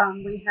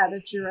we had a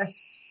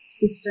duress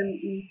system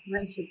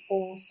implemented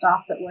for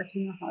staff that work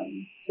in the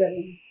home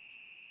setting.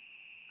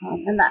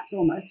 And that's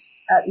almost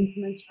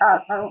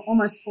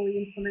almost fully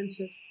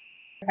implemented.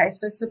 Okay,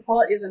 so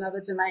support is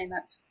another domain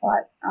that's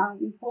quite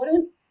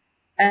important.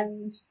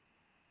 And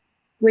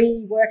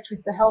we worked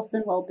with the health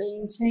and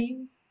wellbeing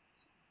team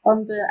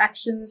on the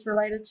actions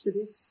related to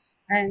this.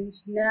 And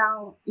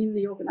now in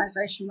the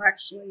organisation, we're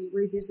actually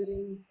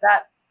revisiting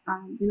that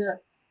in a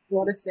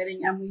broader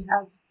setting. And we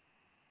have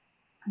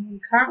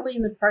currently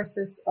in the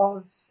process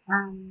of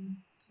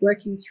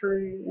working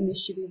through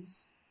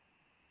initiatives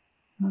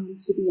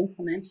to be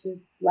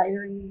implemented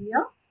later in the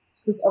year,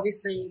 because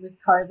obviously with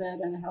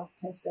COVID and a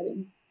healthcare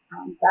setting,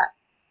 that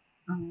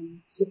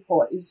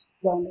support is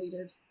well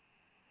needed.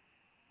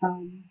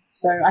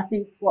 So I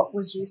think what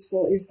was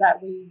useful is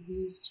that we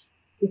used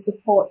the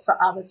support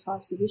for other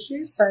types of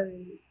issues, so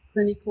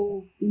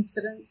clinical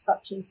incidents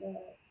such as a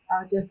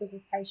death of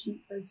a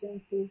patient, for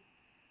example.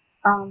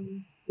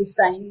 The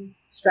same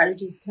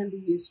strategies can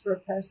be used for a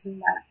person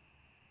that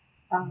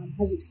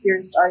has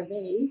experienced OV,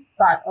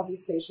 but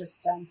obviously it's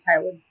just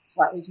tailored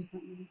slightly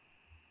differently.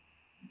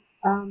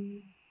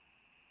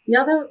 The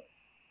other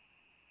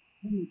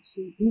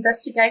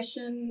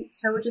investigation,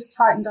 so we just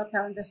tightened up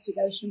our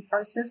investigation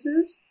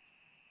processes,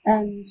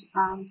 and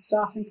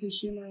staff and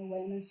consumer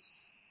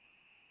awareness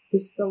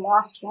is the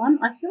last one.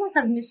 I feel like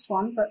I've missed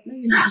one, but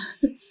maybe not.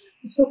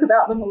 We talk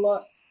about them a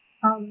lot.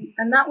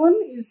 And that one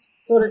is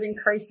sort of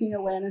increasing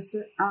awareness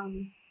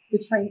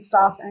between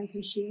staff and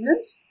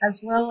consumers,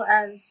 as well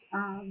as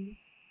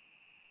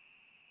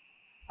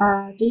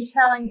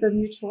detailing the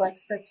mutual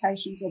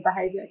expectations or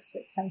behaviour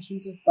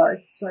expectations of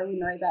both. So we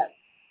know that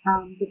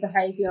the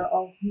behaviour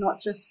of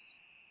not just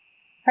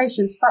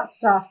patients but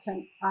staff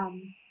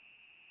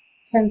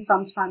can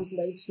sometimes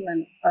lead to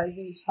an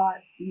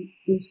OV-type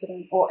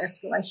incident or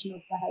escalation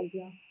of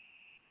behaviour.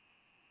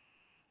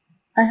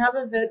 I have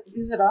a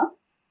visitor.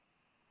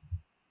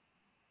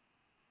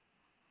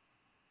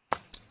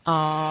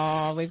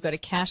 Oh, we've got a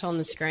cat on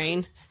the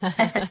screen.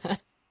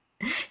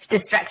 It's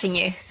distracting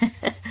you.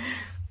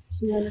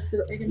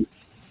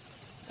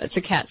 It's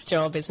a cat's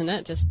job, isn't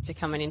it? Just to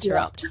come and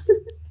interrupt. Yeah.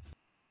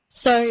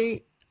 So,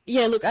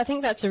 yeah, look, I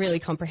think that's a really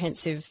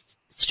comprehensive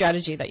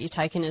strategy that you've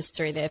taken us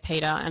through there,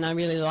 Peter, and I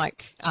really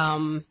like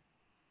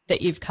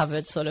that you've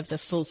covered sort of the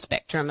full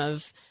spectrum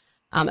of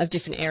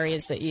different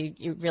areas that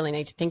you really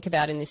need to think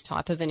about in this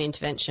type of an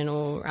intervention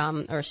or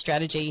a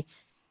strategy.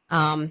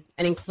 And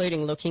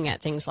including looking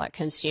at things like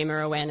consumer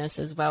awareness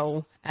as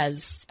well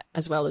as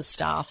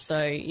staff.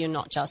 So you're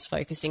not just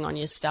focusing on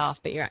your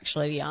staff, but you're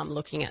actually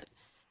looking at,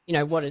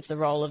 what is the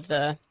role of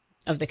the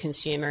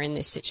consumer in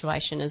this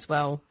situation as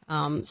well.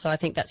 So I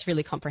think that's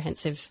really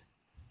comprehensive.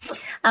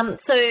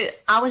 So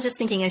I was just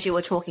thinking as you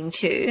were talking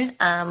too,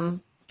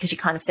 because you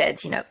kind of said,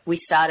 we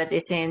started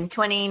this in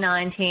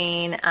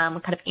 2019, we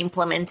kind of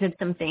implemented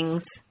some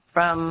things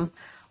from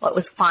what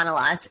was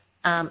finalised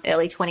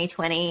early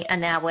 2020,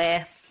 and now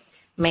we're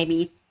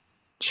maybe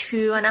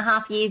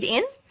 2.5 years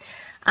in.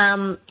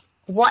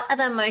 What are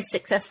the most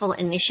successful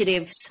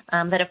initiatives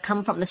that have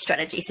come from the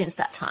strategy since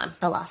that time,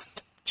 the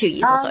last 2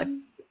 years or so?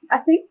 I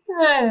think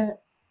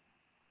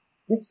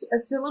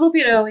it's a little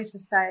bit early to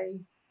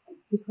say,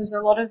 because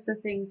a lot of the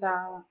things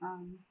are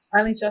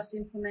only just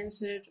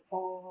implemented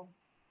or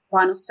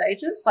final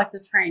stages, like the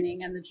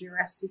training and the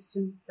duress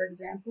system, for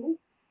example.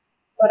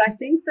 But I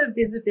think the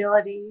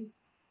visibility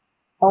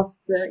of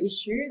the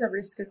issue, the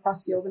risk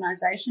across the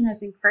organisation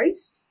has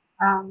increased.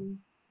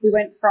 We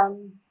went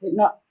from it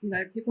not,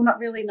 people not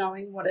really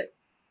knowing what it,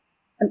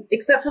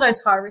 except for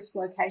those high risk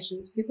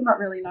locations, people not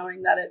really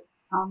knowing that it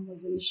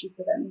was an issue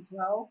for them as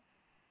well,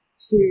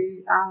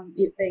 to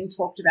it being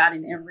talked about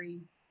in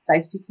every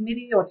safety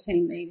committee or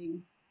team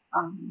meeting.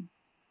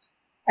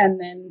 And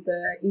then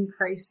the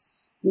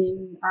increase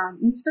in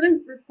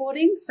incident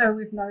reporting. So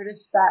we've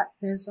noticed that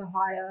there's a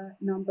higher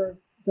number of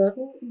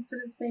verbal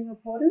incidents being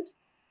reported.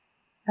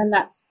 And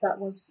that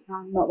was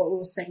not what we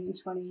were seeing in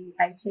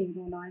 2018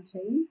 or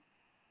 19.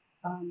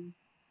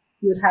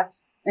 You would have,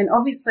 and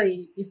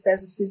obviously if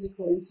there's a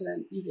physical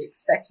incident, you'd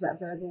expect that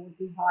verbal would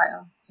be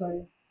higher.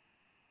 So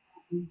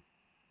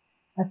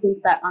I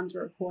think that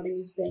underreporting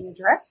is being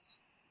addressed.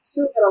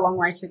 Still got a long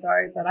way to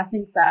go, but I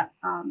think that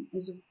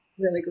is a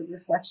really good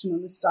reflection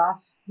on the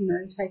staff,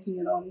 taking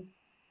it on,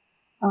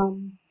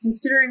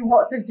 considering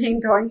what they've been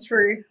going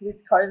through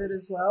with COVID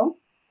as well.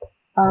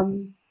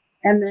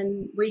 And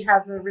then we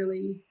had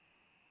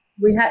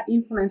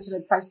implemented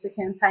a poster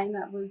campaign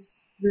that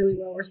was really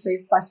well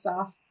received by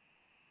staff,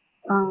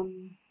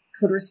 called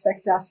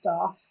Respect Our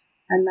Staff,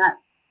 and that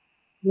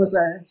was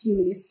a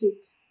humanistic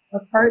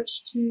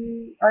approach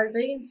to OV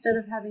instead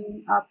of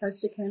having our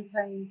poster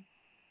campaign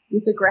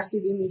with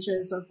aggressive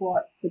images of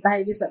what the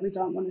behaviours that we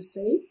don't want to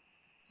see.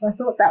 So I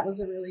thought that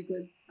was a really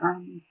good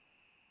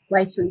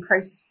way to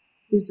increase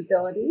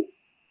visibility.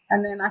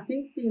 And then I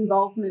think the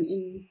involvement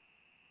in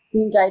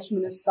the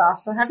engagement of staff.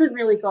 So I haven't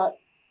really got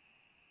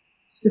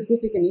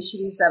specific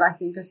initiatives that I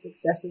think are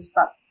successes,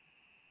 but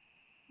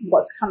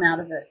what's come out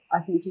of it, I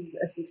think, is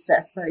a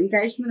success. So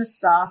engagement of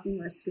staff in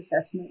risk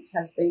assessments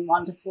has been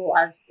wonderful.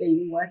 I've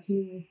been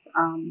working with,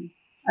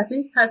 I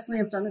think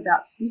personally I've done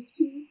about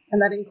 50,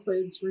 and that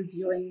includes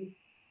reviewing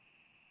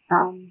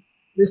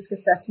risk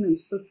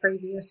assessments for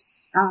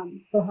previous,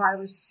 for high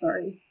risk,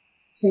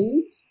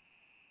 teams.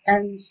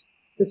 And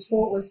the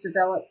tool was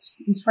developed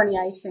in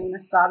 2018. I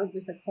started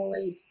with a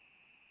colleague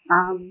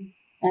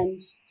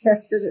and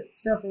tested it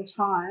several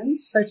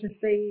times. So to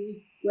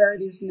see where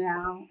it is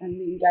now and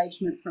the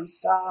engagement from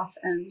staff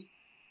and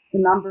the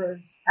number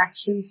of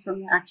actions from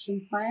the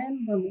action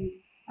plan when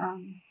we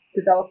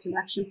developed an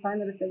action plan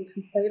that have been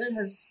completed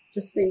has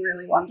just been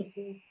really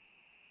wonderful.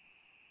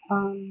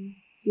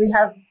 We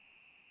have,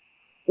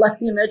 like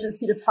the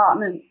emergency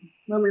department,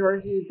 when we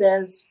reviewed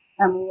theirs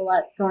and we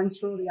were going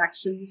through all the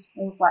actions,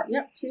 I was like,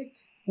 yep, tick,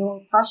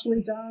 or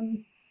partially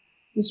done.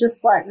 It's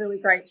just really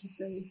great to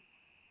see.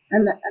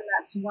 And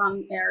that's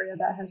one area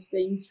that has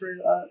been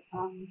through a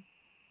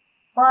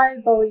high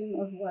volume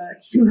of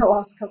work in the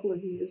last couple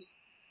of years,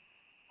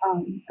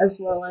 as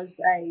well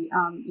as a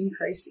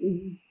increase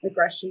in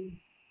aggression.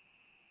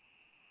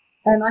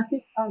 And I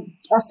think, I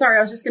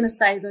was just going to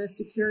say the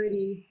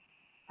security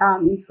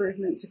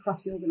improvements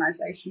across the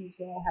organisation as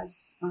well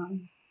has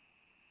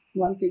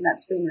one thing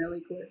that's been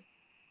really good.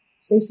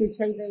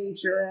 CCTV,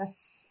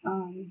 duress,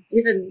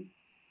 even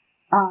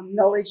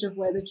knowledge of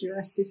where the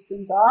duress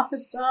systems are for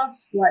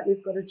staff. Like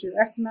we've got a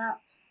duress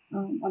map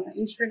on our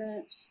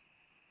intranet,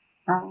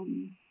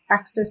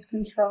 access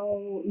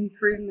control,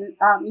 improvement,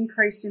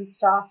 increase in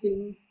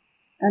staffing,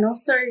 and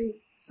also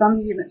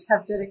some units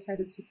have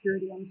dedicated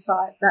security on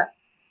site that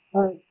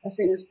are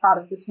seen as part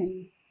of the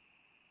team.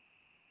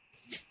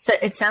 So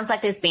it sounds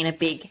like there's been a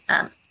big,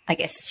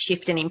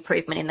 shift and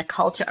improvement in the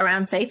culture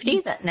around safety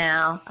that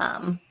now,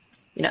 a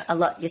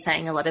lot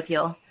of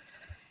your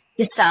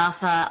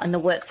staff and the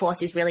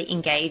workforce is really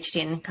engaged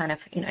in kind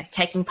of,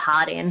 taking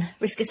part in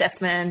risk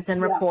assessments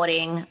and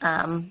reporting,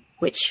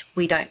 which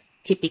we don't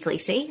typically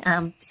see.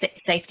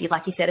 Safety,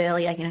 like you said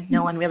earlier,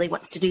 no one really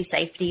wants to do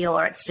safety,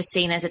 or it's just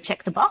seen as a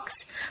check the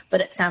box.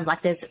 But it sounds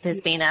like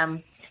there's been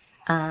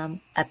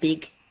a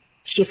big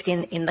shift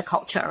in the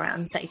culture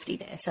around safety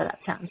there. So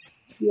that sounds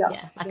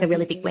like a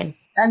really big win.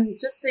 And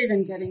just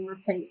even getting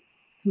repeat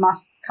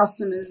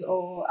customers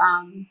or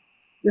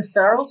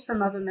referrals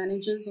from other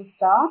managers or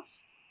staff,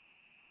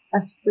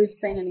 we've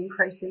seen an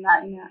increase in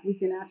that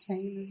within our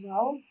team as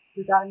well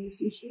regarding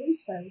this issue.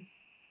 So,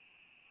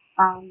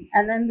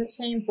 and then the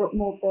team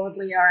more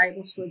broadly are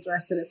able to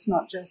address it. It's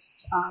not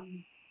just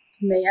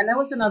me. And there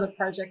was another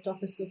project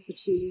officer for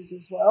 2 years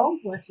as well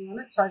working on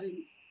it. So I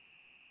didn't,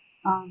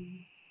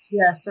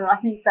 so I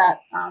think that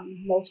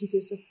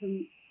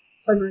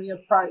multidisciplinary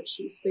approach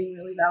has been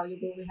really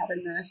valuable. We had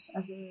a nurse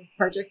as a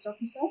project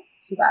officer,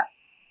 so that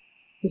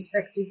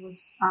perspective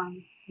was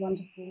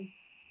wonderful.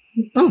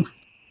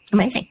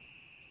 Amazing.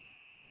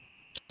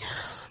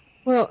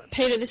 Well,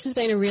 Peter, this has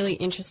been a really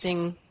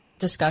interesting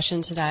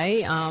discussion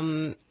today.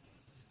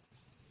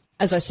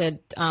 As I said,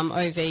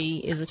 OV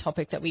is a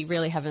topic that we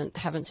really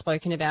haven't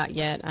spoken about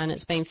yet, and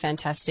it's been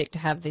fantastic to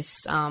have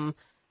this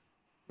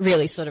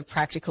really sort of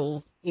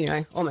practical,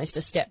 almost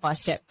a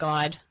step-by-step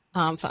guide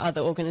for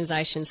other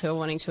organisations who are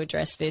wanting to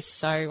address this.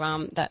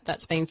 So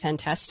that's been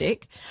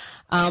fantastic.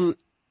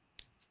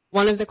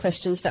 One of the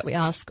questions that we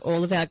ask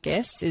all of our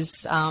guests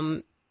is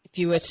if if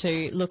you were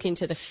to look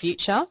into the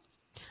future,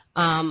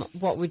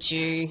 what would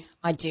you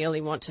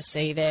ideally want to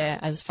see there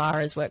as far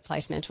as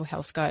workplace mental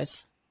health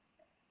goes?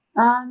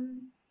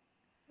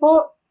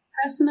 For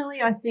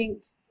personally, I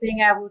think being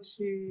able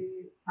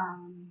to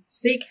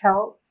seek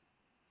help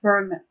for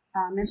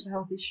a mental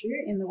health issue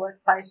in the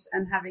workplace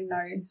and having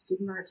no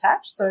stigma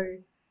attached. So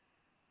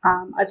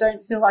I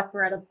don't feel like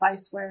we're at a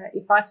place where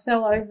if I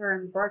fell over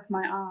and broke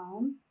my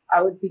arm,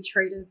 I would be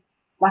treated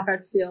like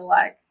I'd feel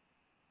like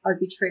I'd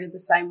be treated the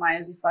same way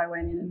as if I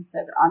went in and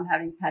said I'm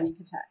having panic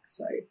attacks.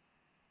 So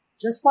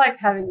just like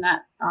having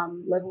that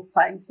level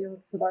playing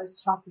field for those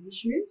type of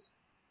issues.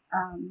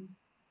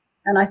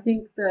 And I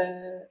think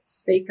the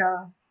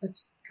speaker a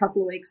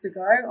couple of weeks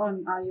ago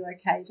on Are You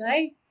OK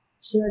Day,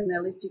 sharing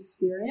their lived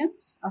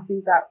experience, I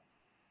think that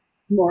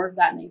more of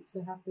that needs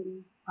to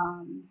happen.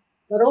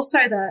 But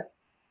also that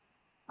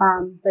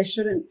they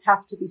shouldn't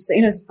have to be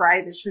seen as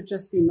brave. It should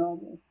just be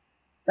normal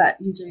that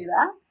you do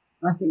that.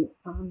 I think,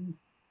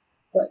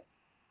 but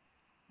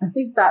I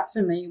think that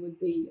for me would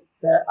be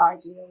the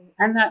ideal,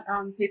 and that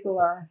people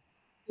will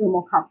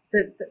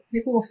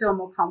feel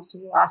more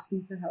comfortable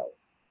asking for help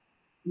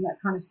in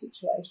that kind of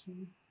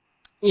situation.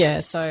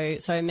 Yeah, so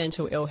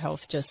mental ill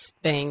health just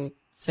being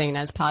seen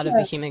as part of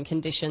the human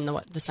condition,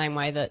 the same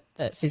way that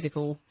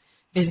physical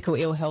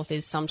ill health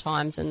is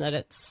sometimes, and that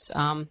it's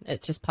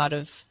just part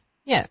of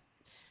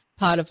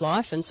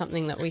life and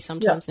something that we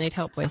sometimes need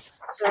help with.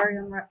 Sorry,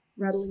 I'm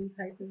rattling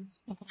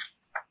papers.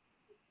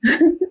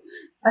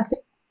 I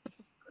think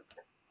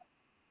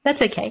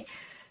That's okay.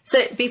 So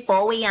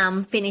before we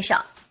finish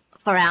up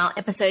for our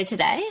episode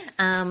today,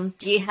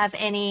 do you have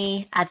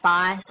any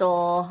advice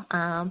or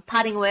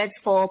parting words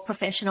for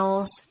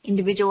professionals,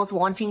 individuals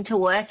wanting to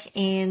work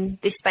in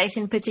this space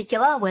in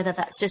particular, whether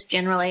that's just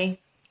generally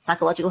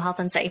psychological health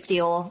and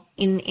safety or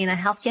in a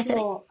healthcare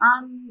setting?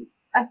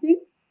 I think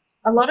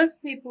a lot of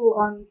people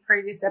on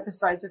previous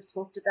episodes have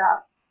talked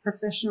about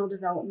professional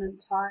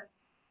development type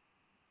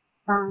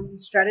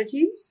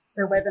strategies,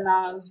 so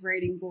webinars,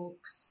 reading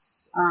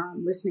books,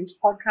 listening to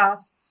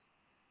podcasts.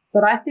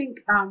 But I think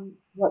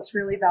what's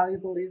really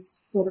valuable is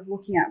sort of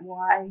looking at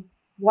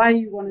why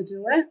you want to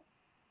do it.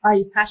 Are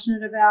you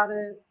passionate about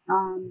it?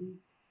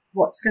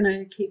 What's going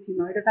to keep you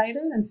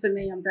motivated? And for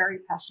me, I'm very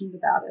passionate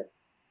about it.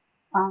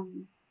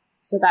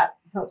 So that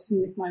helps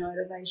me with my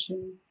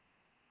motivation.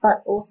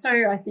 But also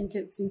I think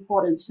it's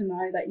important to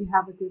know that you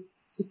have a good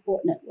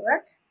support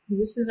network, because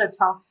this is a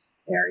tough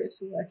area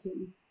to work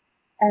in.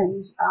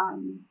 And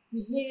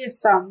you hear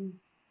some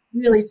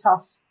really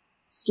tough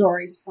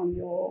stories from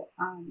your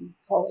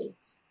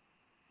colleagues.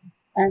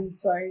 And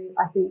so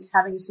I think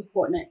having a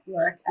support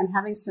network and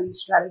having some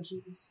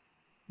strategies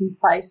in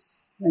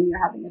place when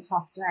you're having a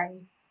tough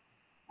day,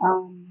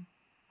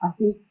 I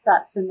think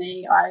that for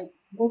me, I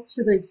walk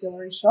to the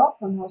auxiliary shop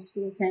on the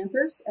hospital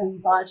campus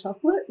and buy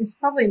chocolate is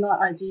probably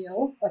not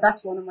ideal, but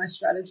that's one of my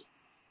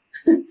strategies.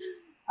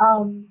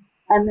 And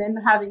then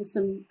having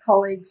some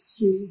colleagues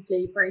to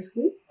debrief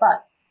with,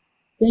 but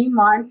being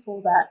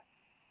mindful that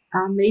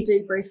me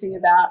debriefing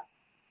about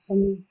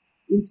some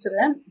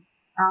incident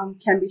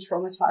can be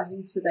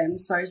traumatizing to them.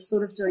 So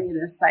sort of doing it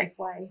in a safe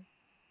way.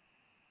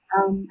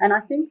 And I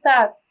think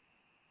that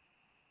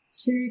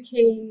two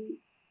key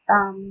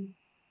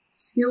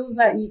skills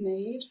that you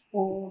need,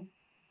 or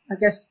I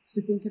guess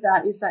to think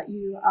about, is that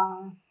you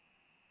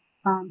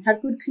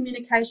have good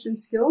communication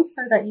skills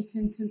so that you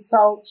can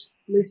consult,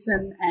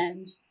 listen,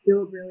 and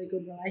build really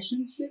good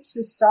relationships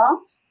with staff.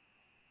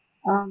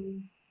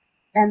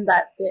 And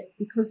that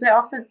because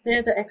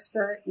they're the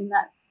expert in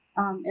that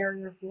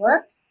area of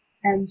work,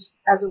 and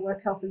as a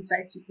work health and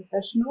safety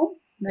professional,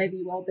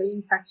 maybe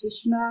wellbeing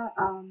practitioner,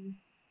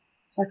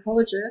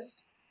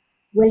 psychologist,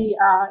 we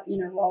are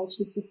in a role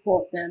to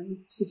support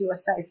them to do a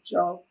safe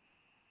job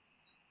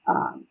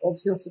or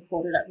feel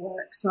supported at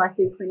work. So I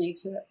think we need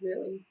to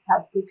really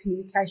have good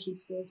communication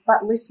skills,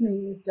 but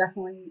listening is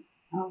definitely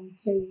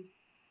key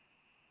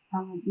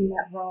in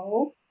that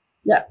role.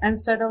 Yeah, and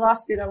so the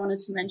last bit I wanted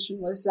to mention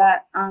was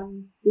that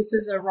this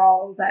is a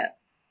role that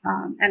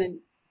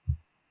and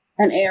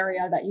an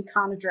area that you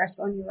can't address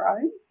on your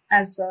own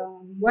as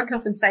a work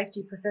health and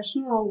safety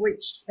professional, or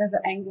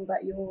whichever angle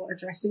that you're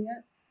addressing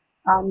it.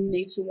 You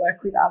need to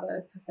work with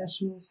other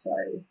professionals.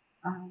 So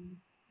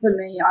for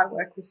me, I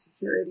work with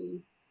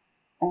security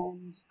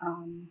and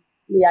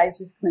liaise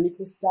with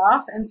clinical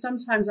staff, and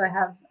sometimes I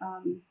have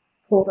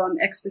called on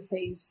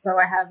expertise. So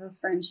I have a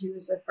friend who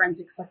is a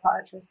forensic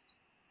psychiatrist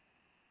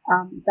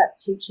that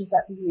teaches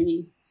at the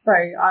uni. So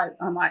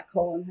I might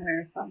call on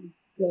her if I'm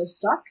really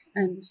stuck.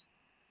 And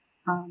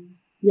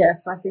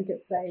so I think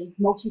it's a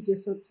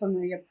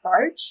multidisciplinary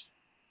approach.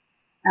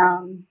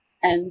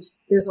 And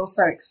there's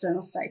also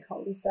external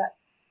stakeholders that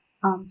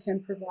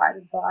can provide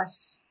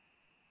advice.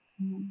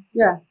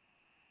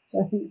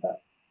 So I think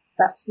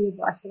that's the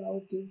advice that I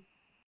would give.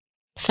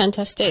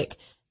 Fantastic.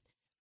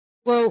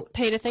 Well,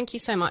 Peter, thank you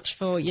so much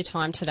for your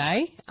time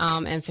today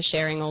and for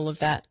sharing all of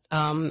that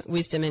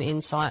wisdom and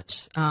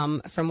insight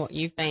from what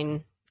you've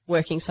been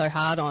working so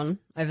hard on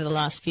over the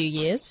last few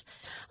years.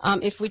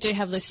 If we do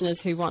have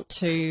listeners who want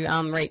to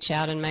reach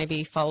out and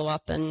maybe follow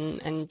up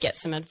and get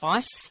some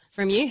advice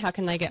from you, how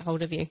can they get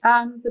hold of you?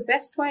 The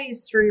best way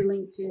is through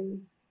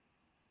LinkedIn.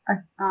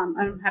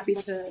 I'm happy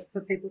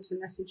for people to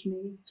message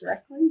me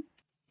directly.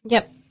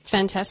 Yep,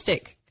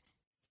 fantastic.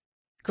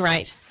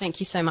 Great. Thank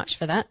you so much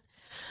for that.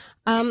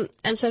 And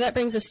so that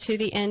brings us to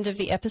the end of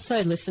the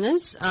episode,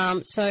 listeners.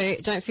 So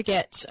don't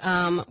forget,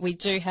 we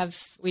do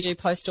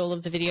post all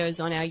of the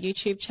videos on our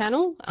YouTube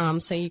channel,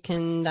 so you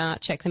can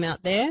check them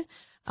out there.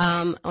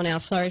 On our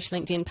Flourish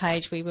LinkedIn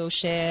page, we will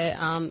share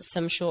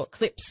some short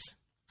clips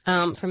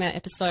from our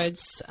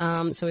episodes.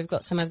 So we've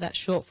got some of that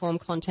short form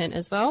content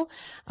as well.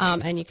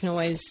 And you can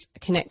always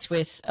connect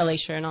with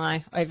Alicia and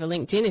I over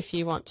LinkedIn if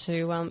you want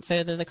to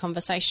further the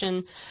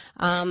conversation.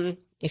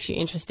 If you're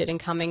interested in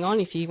coming on,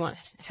 if you want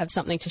to have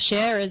something to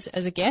share as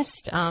a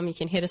guest, you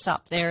can hit us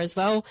up there as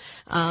well,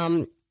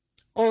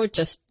 or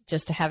just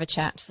to have a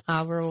chat.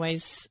 We're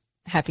always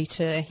happy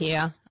to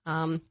hear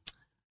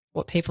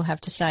what people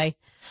have to say.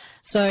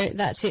 So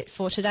that's it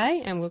for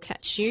today, and we'll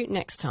catch you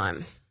next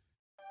time.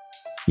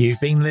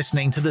 You've been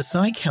listening to the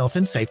Psych Health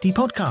and Safety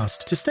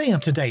Podcast. To stay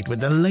up to date with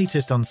the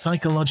latest on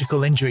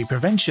psychological injury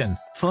prevention,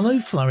 follow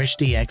Flourish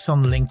DX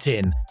on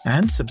LinkedIn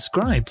and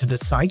subscribe to the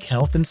Psych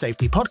Health and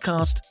Safety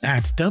Podcast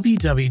at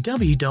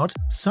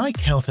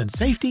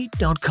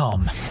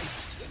www.psychealthandsafety.com.